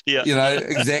 Yeah,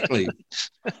 exactly.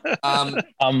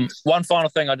 One final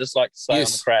thing I'd just like to say on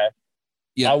the crash.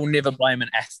 Yeah, I will never blame an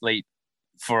athlete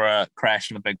for a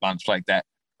crash in a big bunch like that.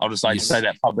 I'll just like to say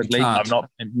that publicly. I'm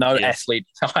not athlete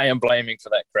I am blaming for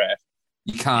that crash.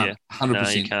 You can't. 100%. No,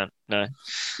 you can't. No.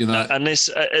 No, unless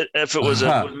if it was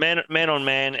a man on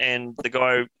man and the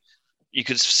guy you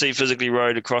could see physically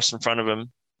rode across in front of him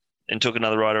and took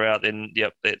another rider out, then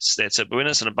that's it. But when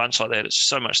it's in a bunch like that, it's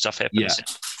so much stuff happens. Yeah.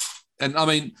 And I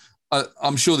mean,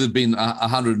 I'm sure there've been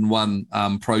 101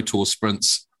 Pro Tour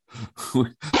sprints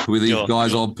where these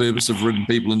guys on purpose have ridden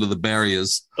people into the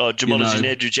barriers. Oh, Jumonji and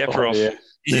Andrew Japarov. Yeah.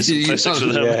 There's some classics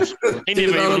with him. He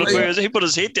never even looked where he put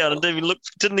his head down and didn't even look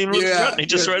front. He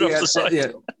just rode off the side.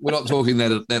 Yeah, we're not talking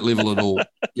that at that level at all.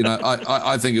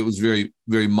 I think it was very,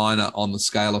 very minor on the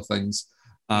scale of things.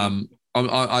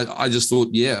 I just thought,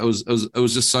 it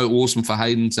was just so awesome for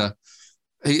Hayden to.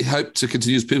 He hoped to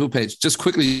continue his purple patch. Just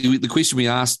quickly, the question we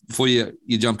asked before you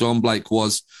jumped on, Blake,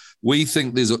 was we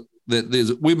think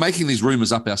we're making these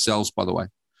rumours up ourselves, by the way.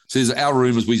 So there's our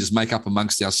rumours we just make up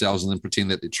amongst ourselves and then pretend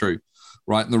that they're true.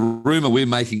 Right, and the rumor we're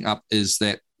making up is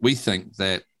that we think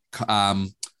that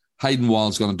Hayden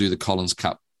Wild's going to do the Collins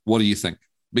Cup. What do you think?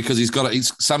 Because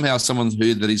somehow someone's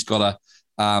heard that he's got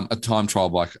a time trial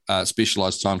bike, a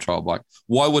specialized time trial bike.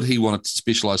 Why would he want a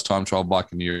specialized time trial bike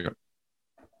in Europe?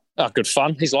 Oh, good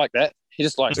fun. He's like that. He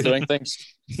just likes doing things.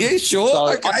 Yeah, sure.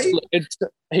 So okay.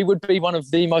 He would be one of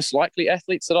the most likely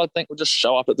athletes that I think would just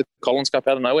show up at the Collins Cup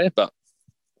out of nowhere, but.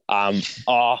 I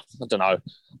don't know.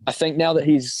 I think now that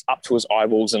he's up to his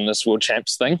eyeballs in this World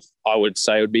Champs thing, I would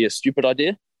say it would be a stupid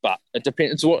idea. But it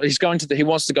depends. What he's going to. He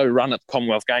wants to go run at the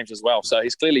Commonwealth Games as well. So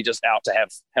he's clearly just out to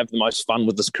have the most fun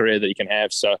with this career that he can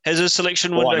have. So has his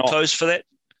selection window closed for that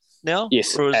now?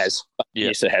 Yes, it has. Yeah.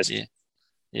 Yes, it has. Yeah.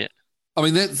 I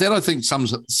mean that I think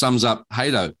sums up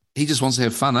Haydo. He just wants to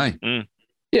have fun, eh?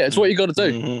 Yeah, it's what you got to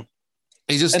do. Mm-hmm.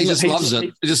 He just loves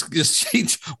it.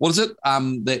 Just what is it?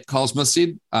 That Kyle Smith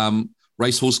said,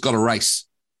 racehorse got a race.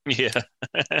 Yeah.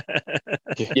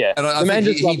 Yeah. And I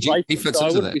think he fits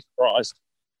into that. Be surprised.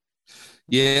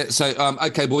 Yeah. So,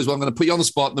 okay, boys, well, I'm going to put you on the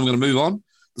spot and then we're going to move on.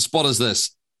 The spot is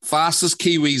this. Fastest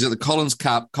Kiwis at the Collins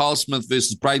Cup, Kyle Smith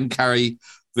versus Braden Curry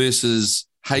versus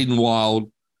Hayden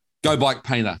Wild. Go bike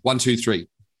painter. 1, 2, 3.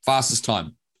 Fastest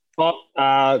time.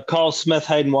 Kyle Smith,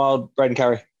 Hayden Wild, Braden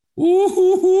Curry.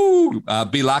 Ooh,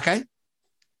 Bilake.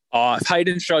 If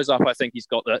Hayden shows up, I think he's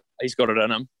got it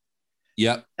in him.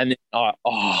 Yeah. And then I'll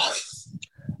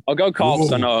go Kyle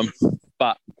because I know him,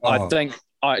 but I think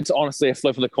it's honestly a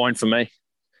flip of the coin for me.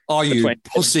 Oh, you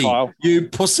pussy! You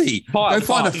pussy! Go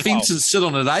find a fence and sit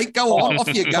on it, eh? Go on, off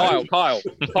you go. Kyle.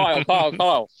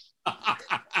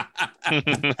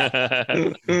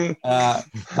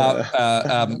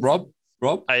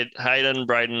 Rob. Hayden,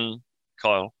 Braden,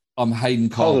 Kyle. I'm Hayden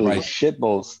Kyle. Holy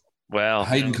shitballs! Wow.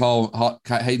 Hayden Kyle.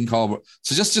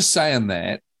 So just saying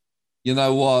that, you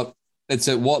know what? It's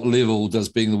at what level does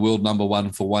being the world number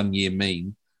one for 1 year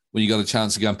mean when you got a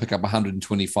chance to go and pick up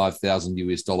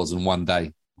 $125,000 in 1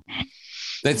 day?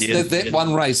 That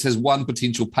one race has one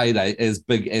potential payday as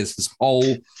big as his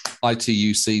whole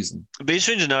ITU season. It'd be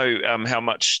interesting to know how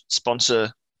much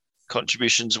sponsor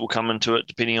contributions will come into it,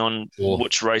 depending on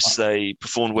which race they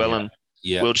performed well in.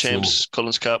 Yeah, World Champs,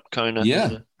 Collins Cup, Kona.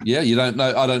 Yeah. You don't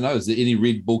know. I don't know. Is there any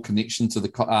Red Bull connection to the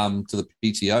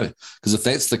PTO? Because if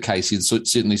that's the case, you'd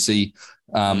certainly see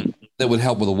that would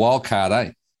help with a wild card,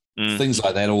 eh? things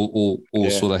like that all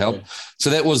sort of help. Yeah. So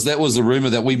that was the rumor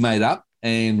that we made up,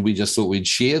 and we just thought we'd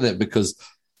share that because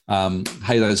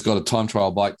Haydo's got a time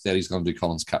trial bike that he's going to do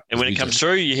Collins Cup. And when it comes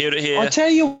through, you hear it here. I tell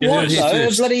you what, though,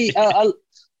 bloody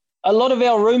a lot of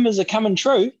our rumors are coming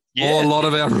true. Yeah. A lot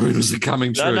of our rumors are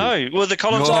coming true. I know. Well, the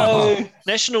Collins Cup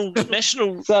national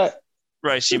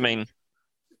race, you mean?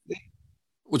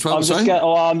 Which one?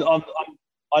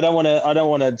 I don't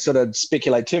want to sort of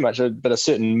speculate too much, but a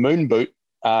certain moon boot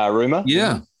rumor.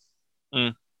 Yeah.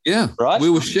 Yeah. Right.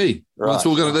 Where was she? Right. That's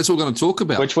what we're going to talk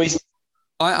about. Which we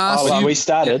asked you. We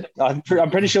started. Yeah.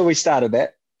 I'm pretty sure we started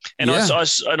that. And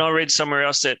I read somewhere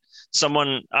else that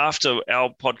someone after our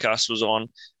podcast was on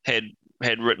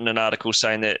had written an article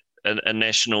saying that a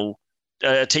national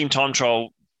team time trial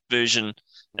version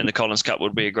in the Collins Cup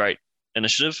would be a great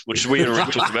initiative, which we had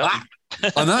already talked about.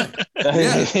 I know.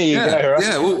 There you go, right?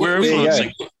 Yeah, we're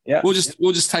influencing. Yeah. We'll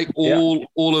just take all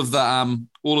of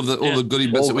the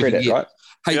goodie bits that we can get. Right?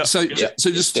 Hey, so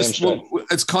just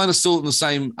it's kind of still in the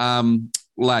same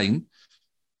lane.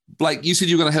 Blake, you said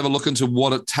you were going to have a look into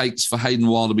what it takes for Hayden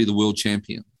Wilde to be the world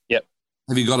champion. Yep.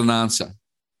 Have you got an answer?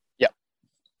 Yep.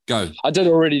 Go. I did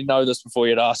already know this before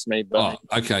you'd asked me. But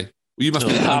okay. Well, you must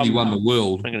be the only one in the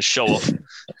world. I'm going to show off.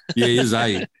 Yeah, he is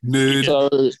a nerd.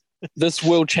 So this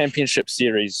World Championship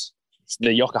Series, the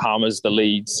Yokohamas, the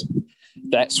Leeds,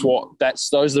 those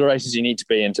are the races you need to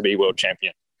be in to be world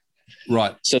champion.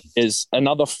 Right. So there's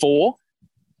another 4,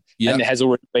 and there has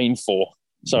already been 4.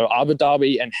 So Abu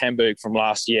Dhabi and Hamburg from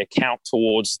last year count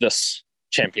towards this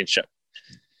championship.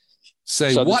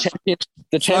 So what?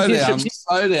 The championship.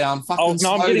 Slow down. I'm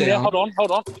getting there. Hold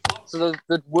on. So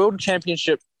the World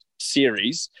Championship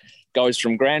Series goes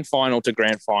from grand final to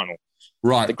grand final.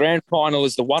 Right. The grand final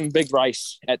is the one big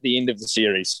race at the end of the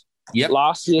series. Yep.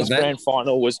 Last year's grand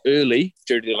final was early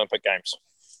due to the Olympic Games.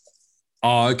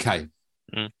 Oh, okay.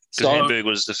 So Hamburg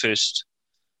was the first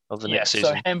of the next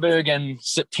season. So Hamburg in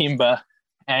September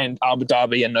and Abu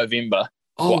Dhabi in November.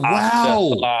 Oh, wow. After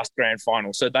the last grand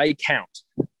final. So they count.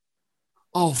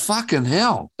 Oh, fucking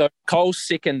hell. So Cole's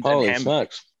second in Hamburg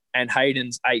smokes. and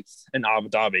Hayden's 8th in Abu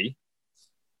Dhabi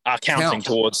are counting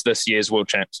towards this year's World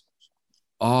Champs.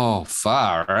 Oh,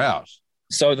 far out.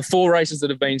 So the 4 races that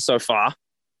have been so far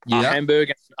are Hamburg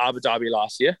and Abu Dhabi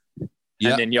last year,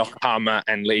 and then Yokohama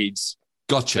and Leeds.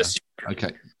 Gotcha.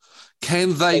 Okay.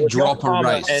 Can they drop Yokohama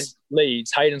a race? And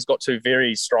Leeds, Hayden's got 2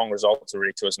 very strong results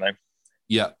already to his name.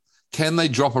 Yeah. Can they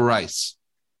drop a race?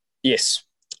 Yes.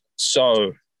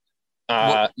 So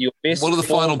your best. What are the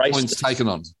final points taken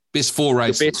on? Best 4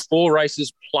 races. Your best 4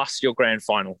 races plus your grand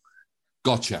final.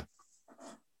 Gotcha.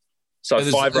 So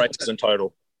 5 races in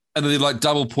total. And are they like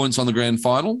double points on the grand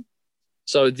final?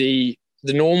 So the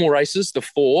normal races, the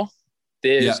 4,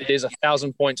 there's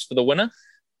 1,000 points for the winner.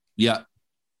 Yeah.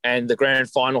 And the grand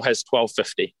final has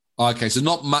 1,250. Okay, so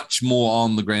not much more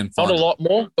on the grand final. Not a lot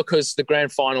more because the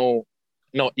grand final,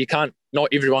 not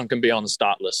everyone can be on the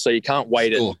start list. So you can't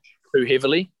weight it too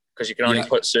heavily because you can only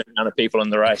put a certain amount of people in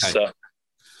the race. Okay.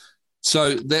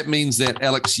 So that means that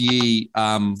Alex Yee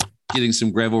getting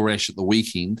some gravel rash at the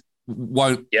weekend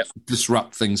won't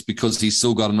disrupt things because he's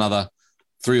still got another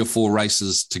 3 or 4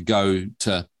 races to go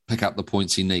to pick up the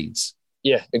points he needs.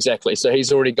 Yeah, exactly. So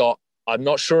he's already got, I'm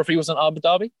not sure if he was in Abu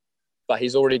Dhabi, but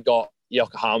he's already got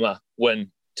Yokohama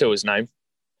win to his name.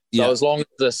 So as long as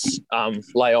this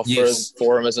layoff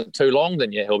for him isn't too long,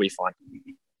 then he'll be fine.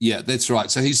 Yeah, that's right.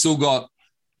 So he's still got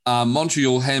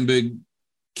Montreal, Hamburg,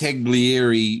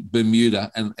 Cagliari, Bermuda,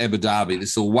 and Abu Dhabi.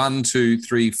 There's still 1, 2,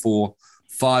 3, 4,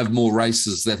 5 more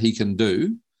races that he can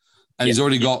do, and he's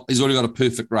already got a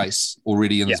perfect race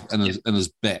already in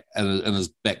his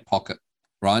back pocket,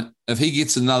 right? If he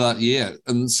gets another,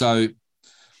 and so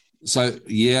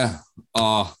yeah,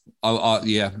 so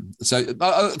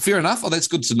fair enough. Oh, that's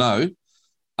good to know.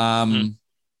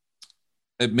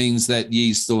 It means that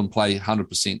Yee's still in play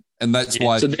 100%, and that's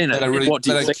why they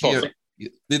don't care.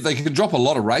 They can drop a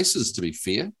lot of races, to be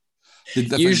fair.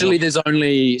 Usually there's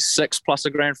only 6 plus a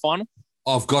grand final.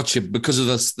 I've got you because of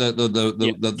this.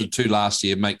 The 2 last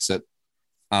year makes it.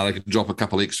 They can drop a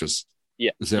couple extras. Yeah,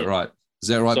 is that right? Is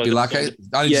that right,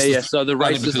 Bilake? So the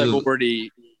races they've already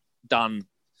done.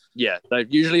 Yeah,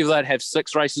 they'd have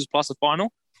 6 races plus a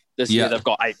final. This year they've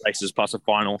got 8 races plus a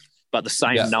final, but the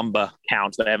same number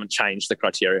count. They haven't changed the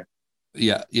criteria.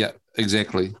 Yeah,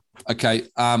 exactly. Okay.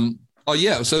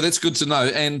 So that's good to know.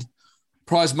 And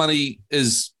prize money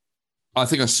is, I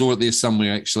think I saw it there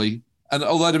somewhere actually. And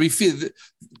although to be fair,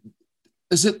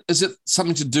 is it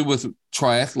something to do with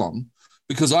triathlon?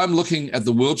 Because I'm looking at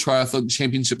the World Triathlon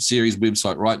Championship Series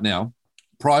website right now,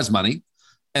 prize money,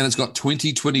 and it's got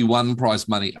 2021 prize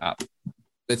money up.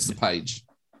 That's the page.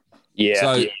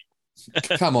 Yeah. So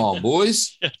come on,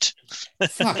 boys.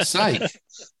 Fuck's sake.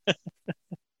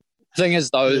 Thing is,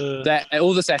 though, that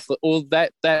all this athlete,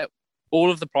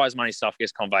 all of the prize money stuff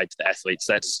gets conveyed to the athletes.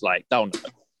 That's like they'll know.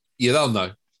 Yeah, they'll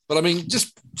know. But I mean,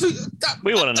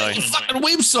 we want to know. Fucking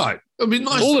website. It'd be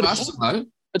nice for us to know.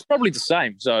 It's probably the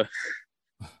same. So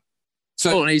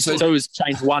all it needs to do is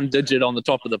change one digit on the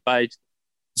top of the page.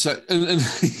 So, and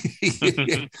that's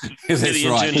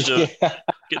right.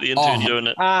 Get the intern doing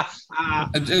it.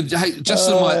 And hey, just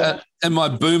in my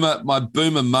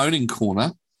boomer moaning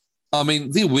corner, I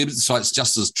mean, their website's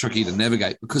just as tricky to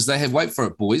navigate because they have, wait for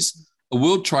it, boys, a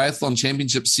World Triathlon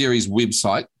Championship Series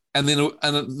website and then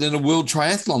a World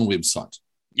Triathlon website.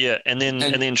 Yeah, and then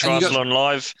Triathlon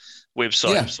Live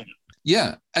website.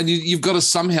 Yeah, and you've got to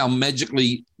somehow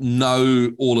magically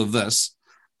know all of this,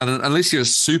 and unless you're a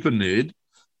super nerd,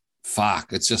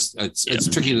 fuck, it's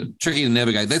tricky to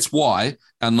navigate. That's why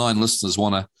our 9 listeners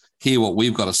want to hear what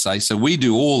we've got to say. So we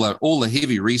do all the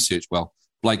heavy research. Well,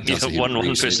 Blake does. One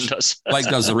person does. Blake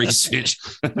does the research.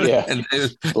 Yeah, and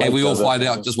we all find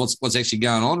out just what's actually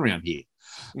going on around here,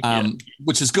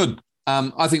 which is good.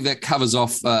 I think that covers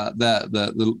off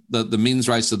the men's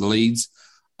race of the leads.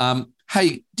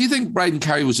 Hey, do you think Braden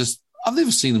Currie was just? I've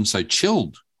never seen him so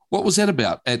chilled. What was that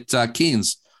about at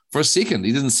Cairns? For a second,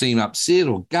 he didn't seem upset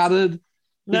or gutted.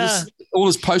 Nah. All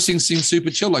his postings seemed super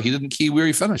chill, like he didn't care where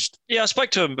he finished. Yeah, I spoke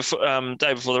to him before,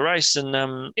 day before the race,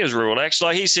 and he was real relaxed.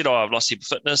 Like he said, I've lost heap of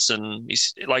fitness, and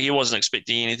he wasn't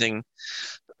expecting anything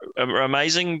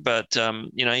amazing, but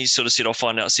he sort of said, I'll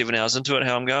find out 7 hours into it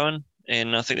how I'm going,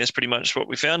 and I think that's pretty much what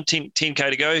we found. 10K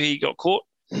to go, he got caught,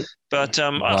 but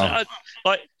wow.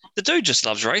 The dude just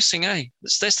loves racing, eh?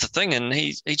 That's the thing, and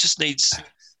he just needs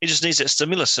that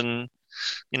stimulus, and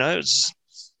he's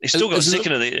still got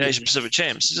second of the Asian Pacific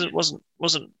champs. It wasn't.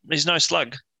 He's no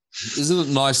slug. Isn't it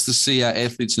nice to see our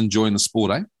athletes enjoying the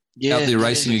sport, eh? Yeah, out there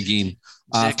racing again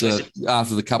after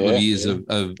the couple of years of.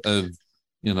 And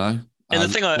the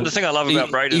thing I love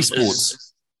about Braden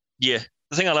esports. The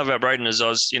thing I love about Braden is I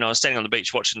was standing on the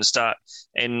beach watching the start,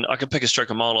 and I could pick a stroke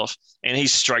a mile off, and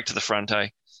he's straight to the front, eh?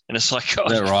 And it's like, God,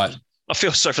 that's right. I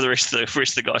feel sorry for the rest of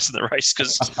the guys in the race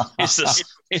because it's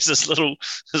this little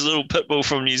pit bull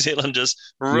from New Zealand just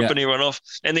ripping everyone off,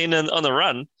 and then on the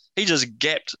run he just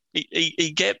gapped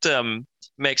he gapped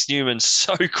Max Newman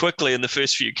so quickly in the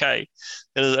first few K,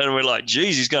 and we're like,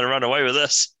 geez, he's going to run away with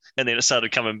this, and then it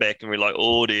started coming back, and we're like,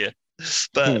 oh dear.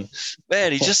 But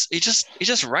man, he just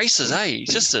races, eh? He's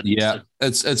just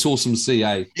it's awesome to see,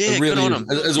 eh? Yeah, it really good on him.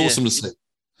 It's awesome to see.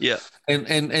 Yeah.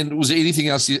 And was there anything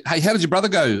else? Hey, how did your brother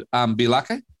go,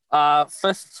 Bielake?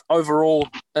 5th overall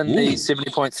in the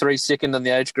 70.3, second in the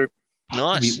age group.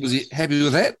 Nice. Was he happy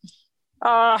with that?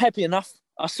 Happy enough.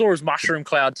 I saw his mushroom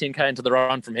cloud 10K into the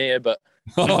run from here, but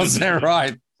is that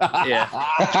right? Yeah.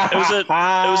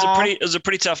 It was a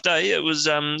pretty tough day. It was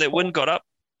that wind got up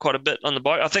quite a bit on the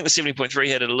bike. I think the 70.3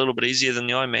 had it a little bit easier than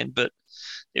the Ironman, but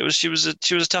she was a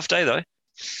tough day though.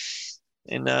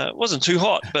 And it wasn't too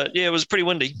hot, but yeah, it was pretty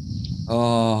windy.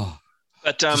 Oh,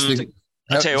 but I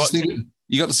tell you what,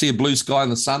 you got to see a blue sky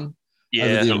in the sun.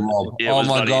 Yeah, there, Rob. Oh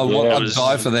my God, I'd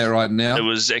die for that right now. It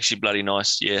was actually bloody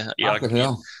nice. Yeah.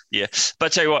 Hell. Yeah. But I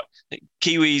tell you what,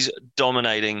 Kiwis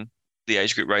dominating the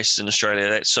age group races in Australia.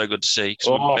 That's so good to see.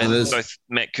 Both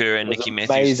Matt Kerr and Nikki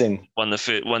Matthews won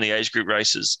the age group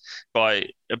races by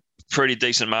a pretty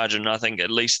decent margin. I think at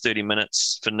least 30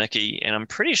 minutes for Nikki, and I'm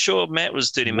pretty sure Matt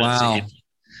was 30 minutes ahead.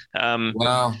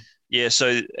 Wow. Yeah.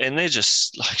 So, and they're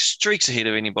just like streaks ahead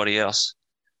of anybody else.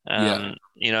 And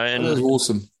that was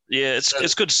awesome. Yeah,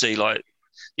 it's good to see. Like,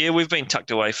 yeah, we've been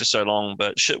tucked away for so long,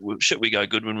 but shit we go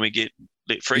good when we get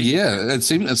let free. Yeah, it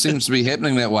seems to be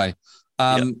happening that way.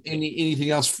 Anything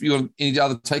else? Any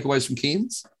other takeaways from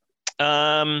Cairns?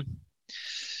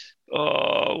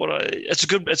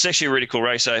 It's actually a really cool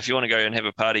race. So if you want to go and have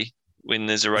a party when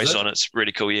there's a race on, it's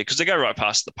really cool. Yeah, because they go right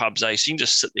past the pubs. So you can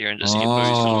just sit there and just get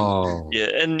booze. Yeah,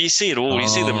 and you see it all. You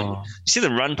see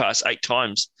them run past 8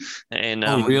 times. And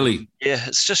really? Yeah,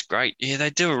 it's just great. Yeah, they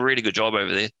do a really good job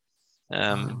over there.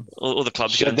 All the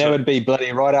clubs. That would be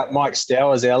bloody right up Mike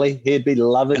Stower's alley. He'd be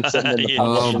loving sitting in the pub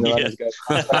watching the runners go.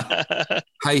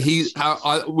 Hey,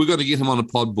 we're going to get him on a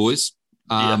pod, boys.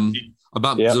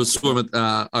 About the swim at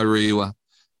Orewa.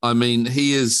 I mean,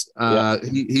 he is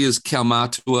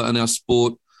Kaumatua in our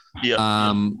sport.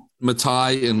 Yeah.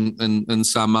 Matai in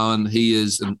Samoan, he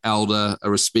is an elder, a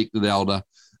respected elder,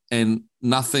 and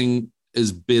nothing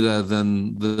is better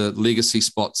than the legacy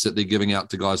spots that they're giving out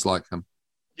to guys like him.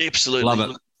 Absolutely.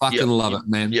 Love it. Fucking love it,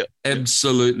 man. Yep.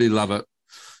 Absolutely love it.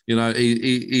 He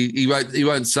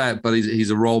won't say it, but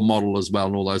he's a role model as well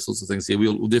and all those sorts of things. Yeah,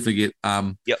 we'll definitely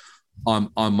get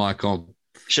I'm Mike on.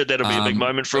 Shit, that'll be a big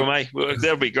moment for him, eh?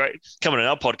 That'll be great. Coming on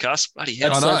our podcast. Bloody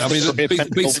hell. I know. I mean,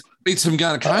 it beats him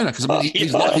going to Kona because I mean, he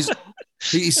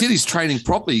said he's training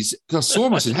properly. I saw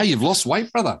him. I said, "Hey, you've lost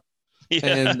weight, brother."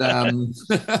 Yeah. And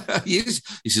he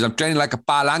says, "I'm training like a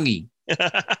palangi." No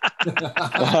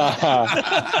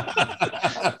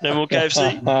more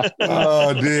KFC.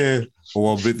 Oh dear.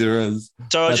 Well, I bet there is.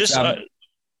 So I just,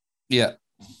 yeah.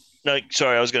 No,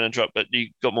 sorry, I was going to interrupt, but you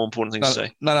got more important things to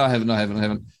say. No, I haven't.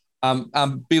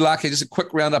 Bilaki, just a quick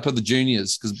roundup of the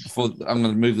juniors because before I'm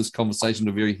going to move this conversation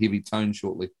to a very heavy tone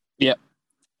shortly. Yep.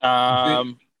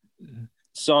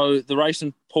 So the race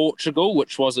in Portugal,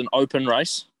 which was an open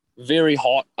race, very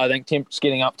hot. I think temps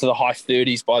getting up to the high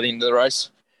 30s by the end of the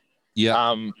race.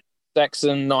 Yeah.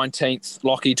 Saxon 19th,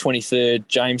 Lockie 23rd,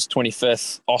 James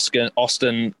 25th,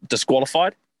 Austin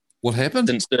disqualified. What happened?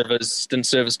 Didn't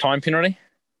serve his time penalty.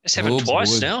 It's happened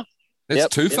twice now.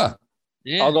 That's too far.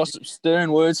 Yeah. I got some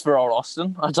stern words for old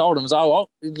Austin. I told him, you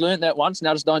learned that once,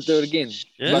 now just don't do it again.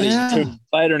 Yeah. But he's 2 months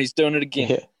later and he's doing it again.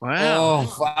 Yeah. Wow.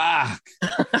 Oh,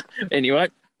 fuck. Anyway,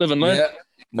 live and learn.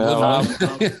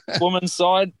 Yeah. Women's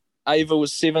side, Ava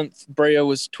was 7th, Bria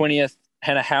was 20th,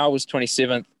 Hannah Howe was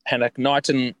 27th, Hannah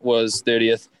Knighton was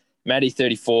 30th, Maddie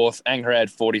 34th,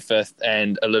 Angerad 45th,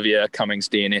 and Olivia Cummings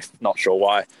DNF. Not sure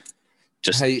why.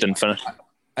 Didn't finish.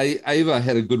 Ava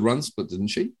had a good run split, didn't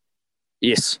she?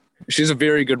 Yes. She's a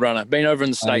very good runner. Been over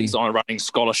in the States on a running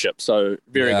scholarship, so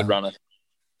very good runner.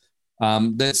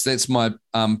 That's my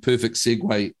perfect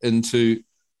segue into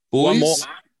boys. One more.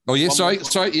 Oh yeah, sorry.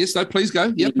 Yes, no, please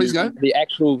go. Yeah, please go. The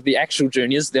actual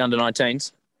juniors, the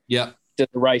under-19s. Yeah. Did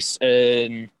the race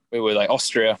in where were they?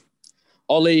 Austria.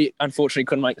 Ollie unfortunately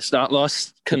couldn't make the start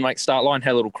line.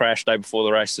 Had a little crash day before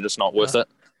the race, so just not worth it.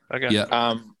 Okay.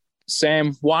 Yeah.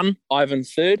 Sam won, Ivan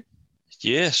 3rd.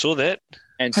 Yeah, saw that.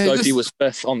 And Sophie was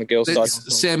 5th on the girls' side.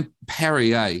 Sam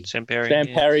Parry, eh? Sam Parry.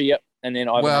 Parry, yep. And then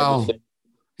Ivan. Wow.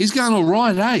 He's going all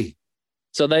right, eh?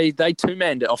 So they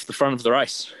two-manned it off the front of the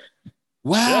race.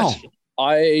 Wow.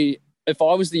 If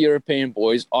I was the European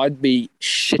boys, I'd be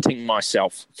shitting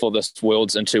myself for this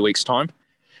Worlds in 2 weeks' time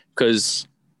because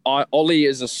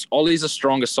Ollie's a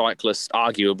stronger cyclist,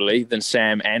 arguably, than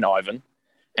Sam and Ivan.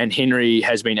 And Henry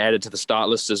has been added to the start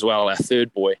list as well, our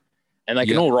 3rd boy. And they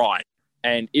can all ride.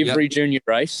 And every junior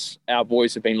race, our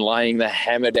boys have been laying the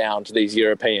hammer down to these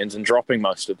Europeans and dropping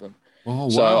most of them. Oh, wow.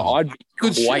 So I'd be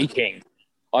quaking. Shit.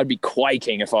 I'd be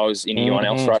quaking if I was anyone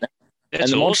else right now. That's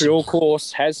and the Montreal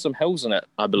course has some hills in it,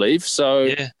 I believe. So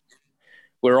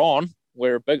we're on.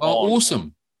 We're a big on.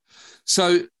 Awesome.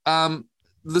 So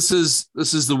this is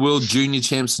the World Junior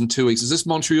Champs in 2 weeks. Is this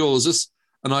Montreal? Is this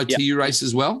an ITU race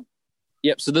as well?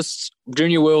 Yep. So this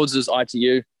Junior Worlds is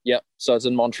ITU. Yep. So it's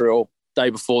in Montreal. Day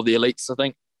before the elites, I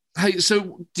think. Hey,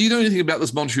 so do you know anything about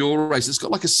this Montreal race? It's got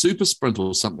like a super sprint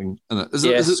or something in it. Is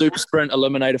it super sprint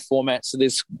eliminator format. So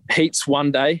there's heats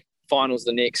one day, finals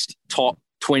the next. Top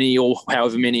 20 or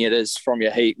however many it is from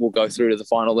your heat will go through to the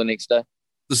final the next day.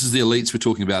 This is the elites we're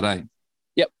talking about, eh?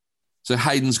 Yep. So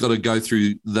Hayden's got to go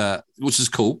through which is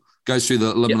cool, goes through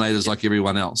the eliminators like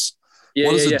everyone else.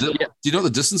 Yeah, Do you know what the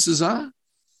distances are?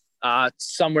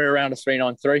 Somewhere around a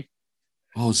 393.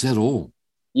 Oh, is that all?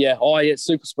 Yeah. Oh, yeah.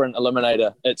 Super sprint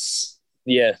eliminator. It's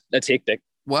hectic.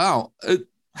 Wow.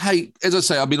 Hey, as I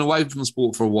say, I've been away from the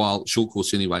sport for a while, short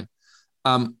course anyway.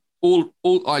 All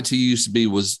ITU used to be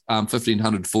was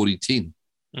 1500, 40, 10.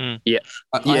 Yeah.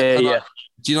 Do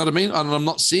you know what I mean? I'm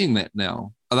not seeing that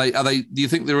now. Are they? Do you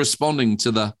think they're responding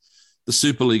to the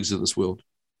super leagues of this world?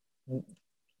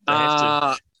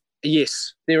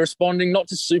 Yes, they're responding not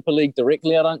to Super League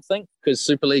directly. I don't think because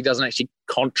Super League doesn't actually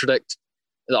contradict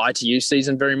the ITU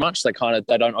season very much. They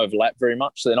don't overlap very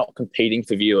much. So they're not competing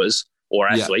for viewers or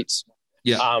athletes.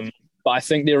 Yeah. But I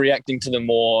think they're reacting to the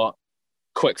more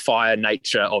quick fire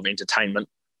nature of entertainment.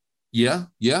 Yeah.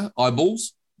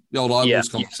 Eyeballs. The old eyeballs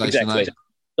conversation. Exactly.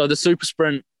 So the super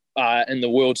sprint in the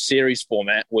World Series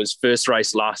format was first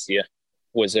race last year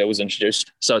was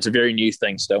introduced. So it's a very new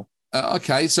thing still.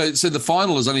 Okay. So the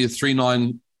final is only a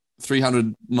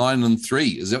 309 and 3.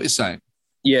 Is that what you're saying?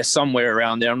 Yeah, somewhere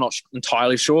around there. I'm not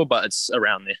entirely sure, but it's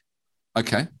around there.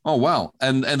 Okay. Oh, wow.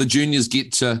 And the juniors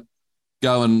get to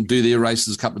go and do their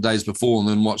races a couple of days before and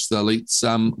then watch the elites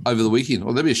over the weekend.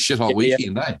 Well, that'd be a shit-hot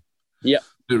weekend, eh? Yeah.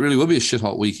 It really will be a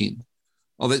shit-hot weekend.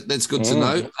 Oh, that's good to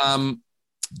know.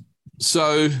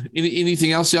 So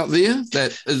anything else out there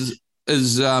that is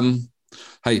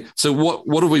hey, so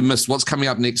what have we missed? What's coming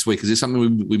up next week? Is there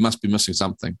something we must be missing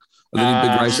something? Are there any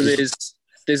big races?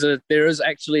 So there is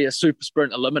actually a super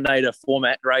sprint eliminator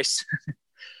format race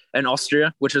in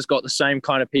Austria, which has got the same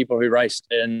kind of people who raced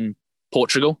in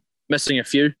Portugal, missing a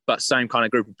few, but same kind of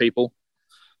group of people.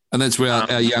 And that's where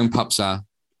our young pups are.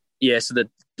 Yeah, so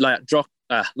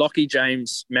Lockie,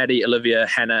 James, Maddie, Olivia,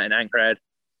 Hannah, and Ankrad.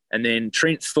 And then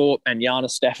Trent Thorpe and Jana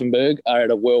Staffenberg are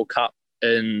at a World Cup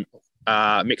in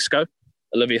Mexico.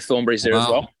 Olivia Thornberry's there as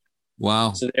well.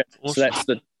 Wow. So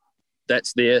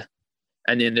that's there.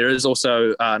 And then there is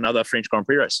also another French Grand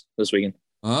Prix race this weekend.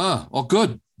 Oh,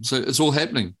 good. So it's all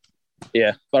happening.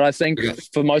 Yeah, but I think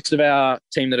for most of our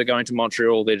team that are going to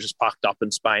Montreal, they're just parked up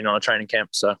in Spain on a training camp.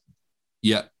 So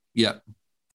yeah.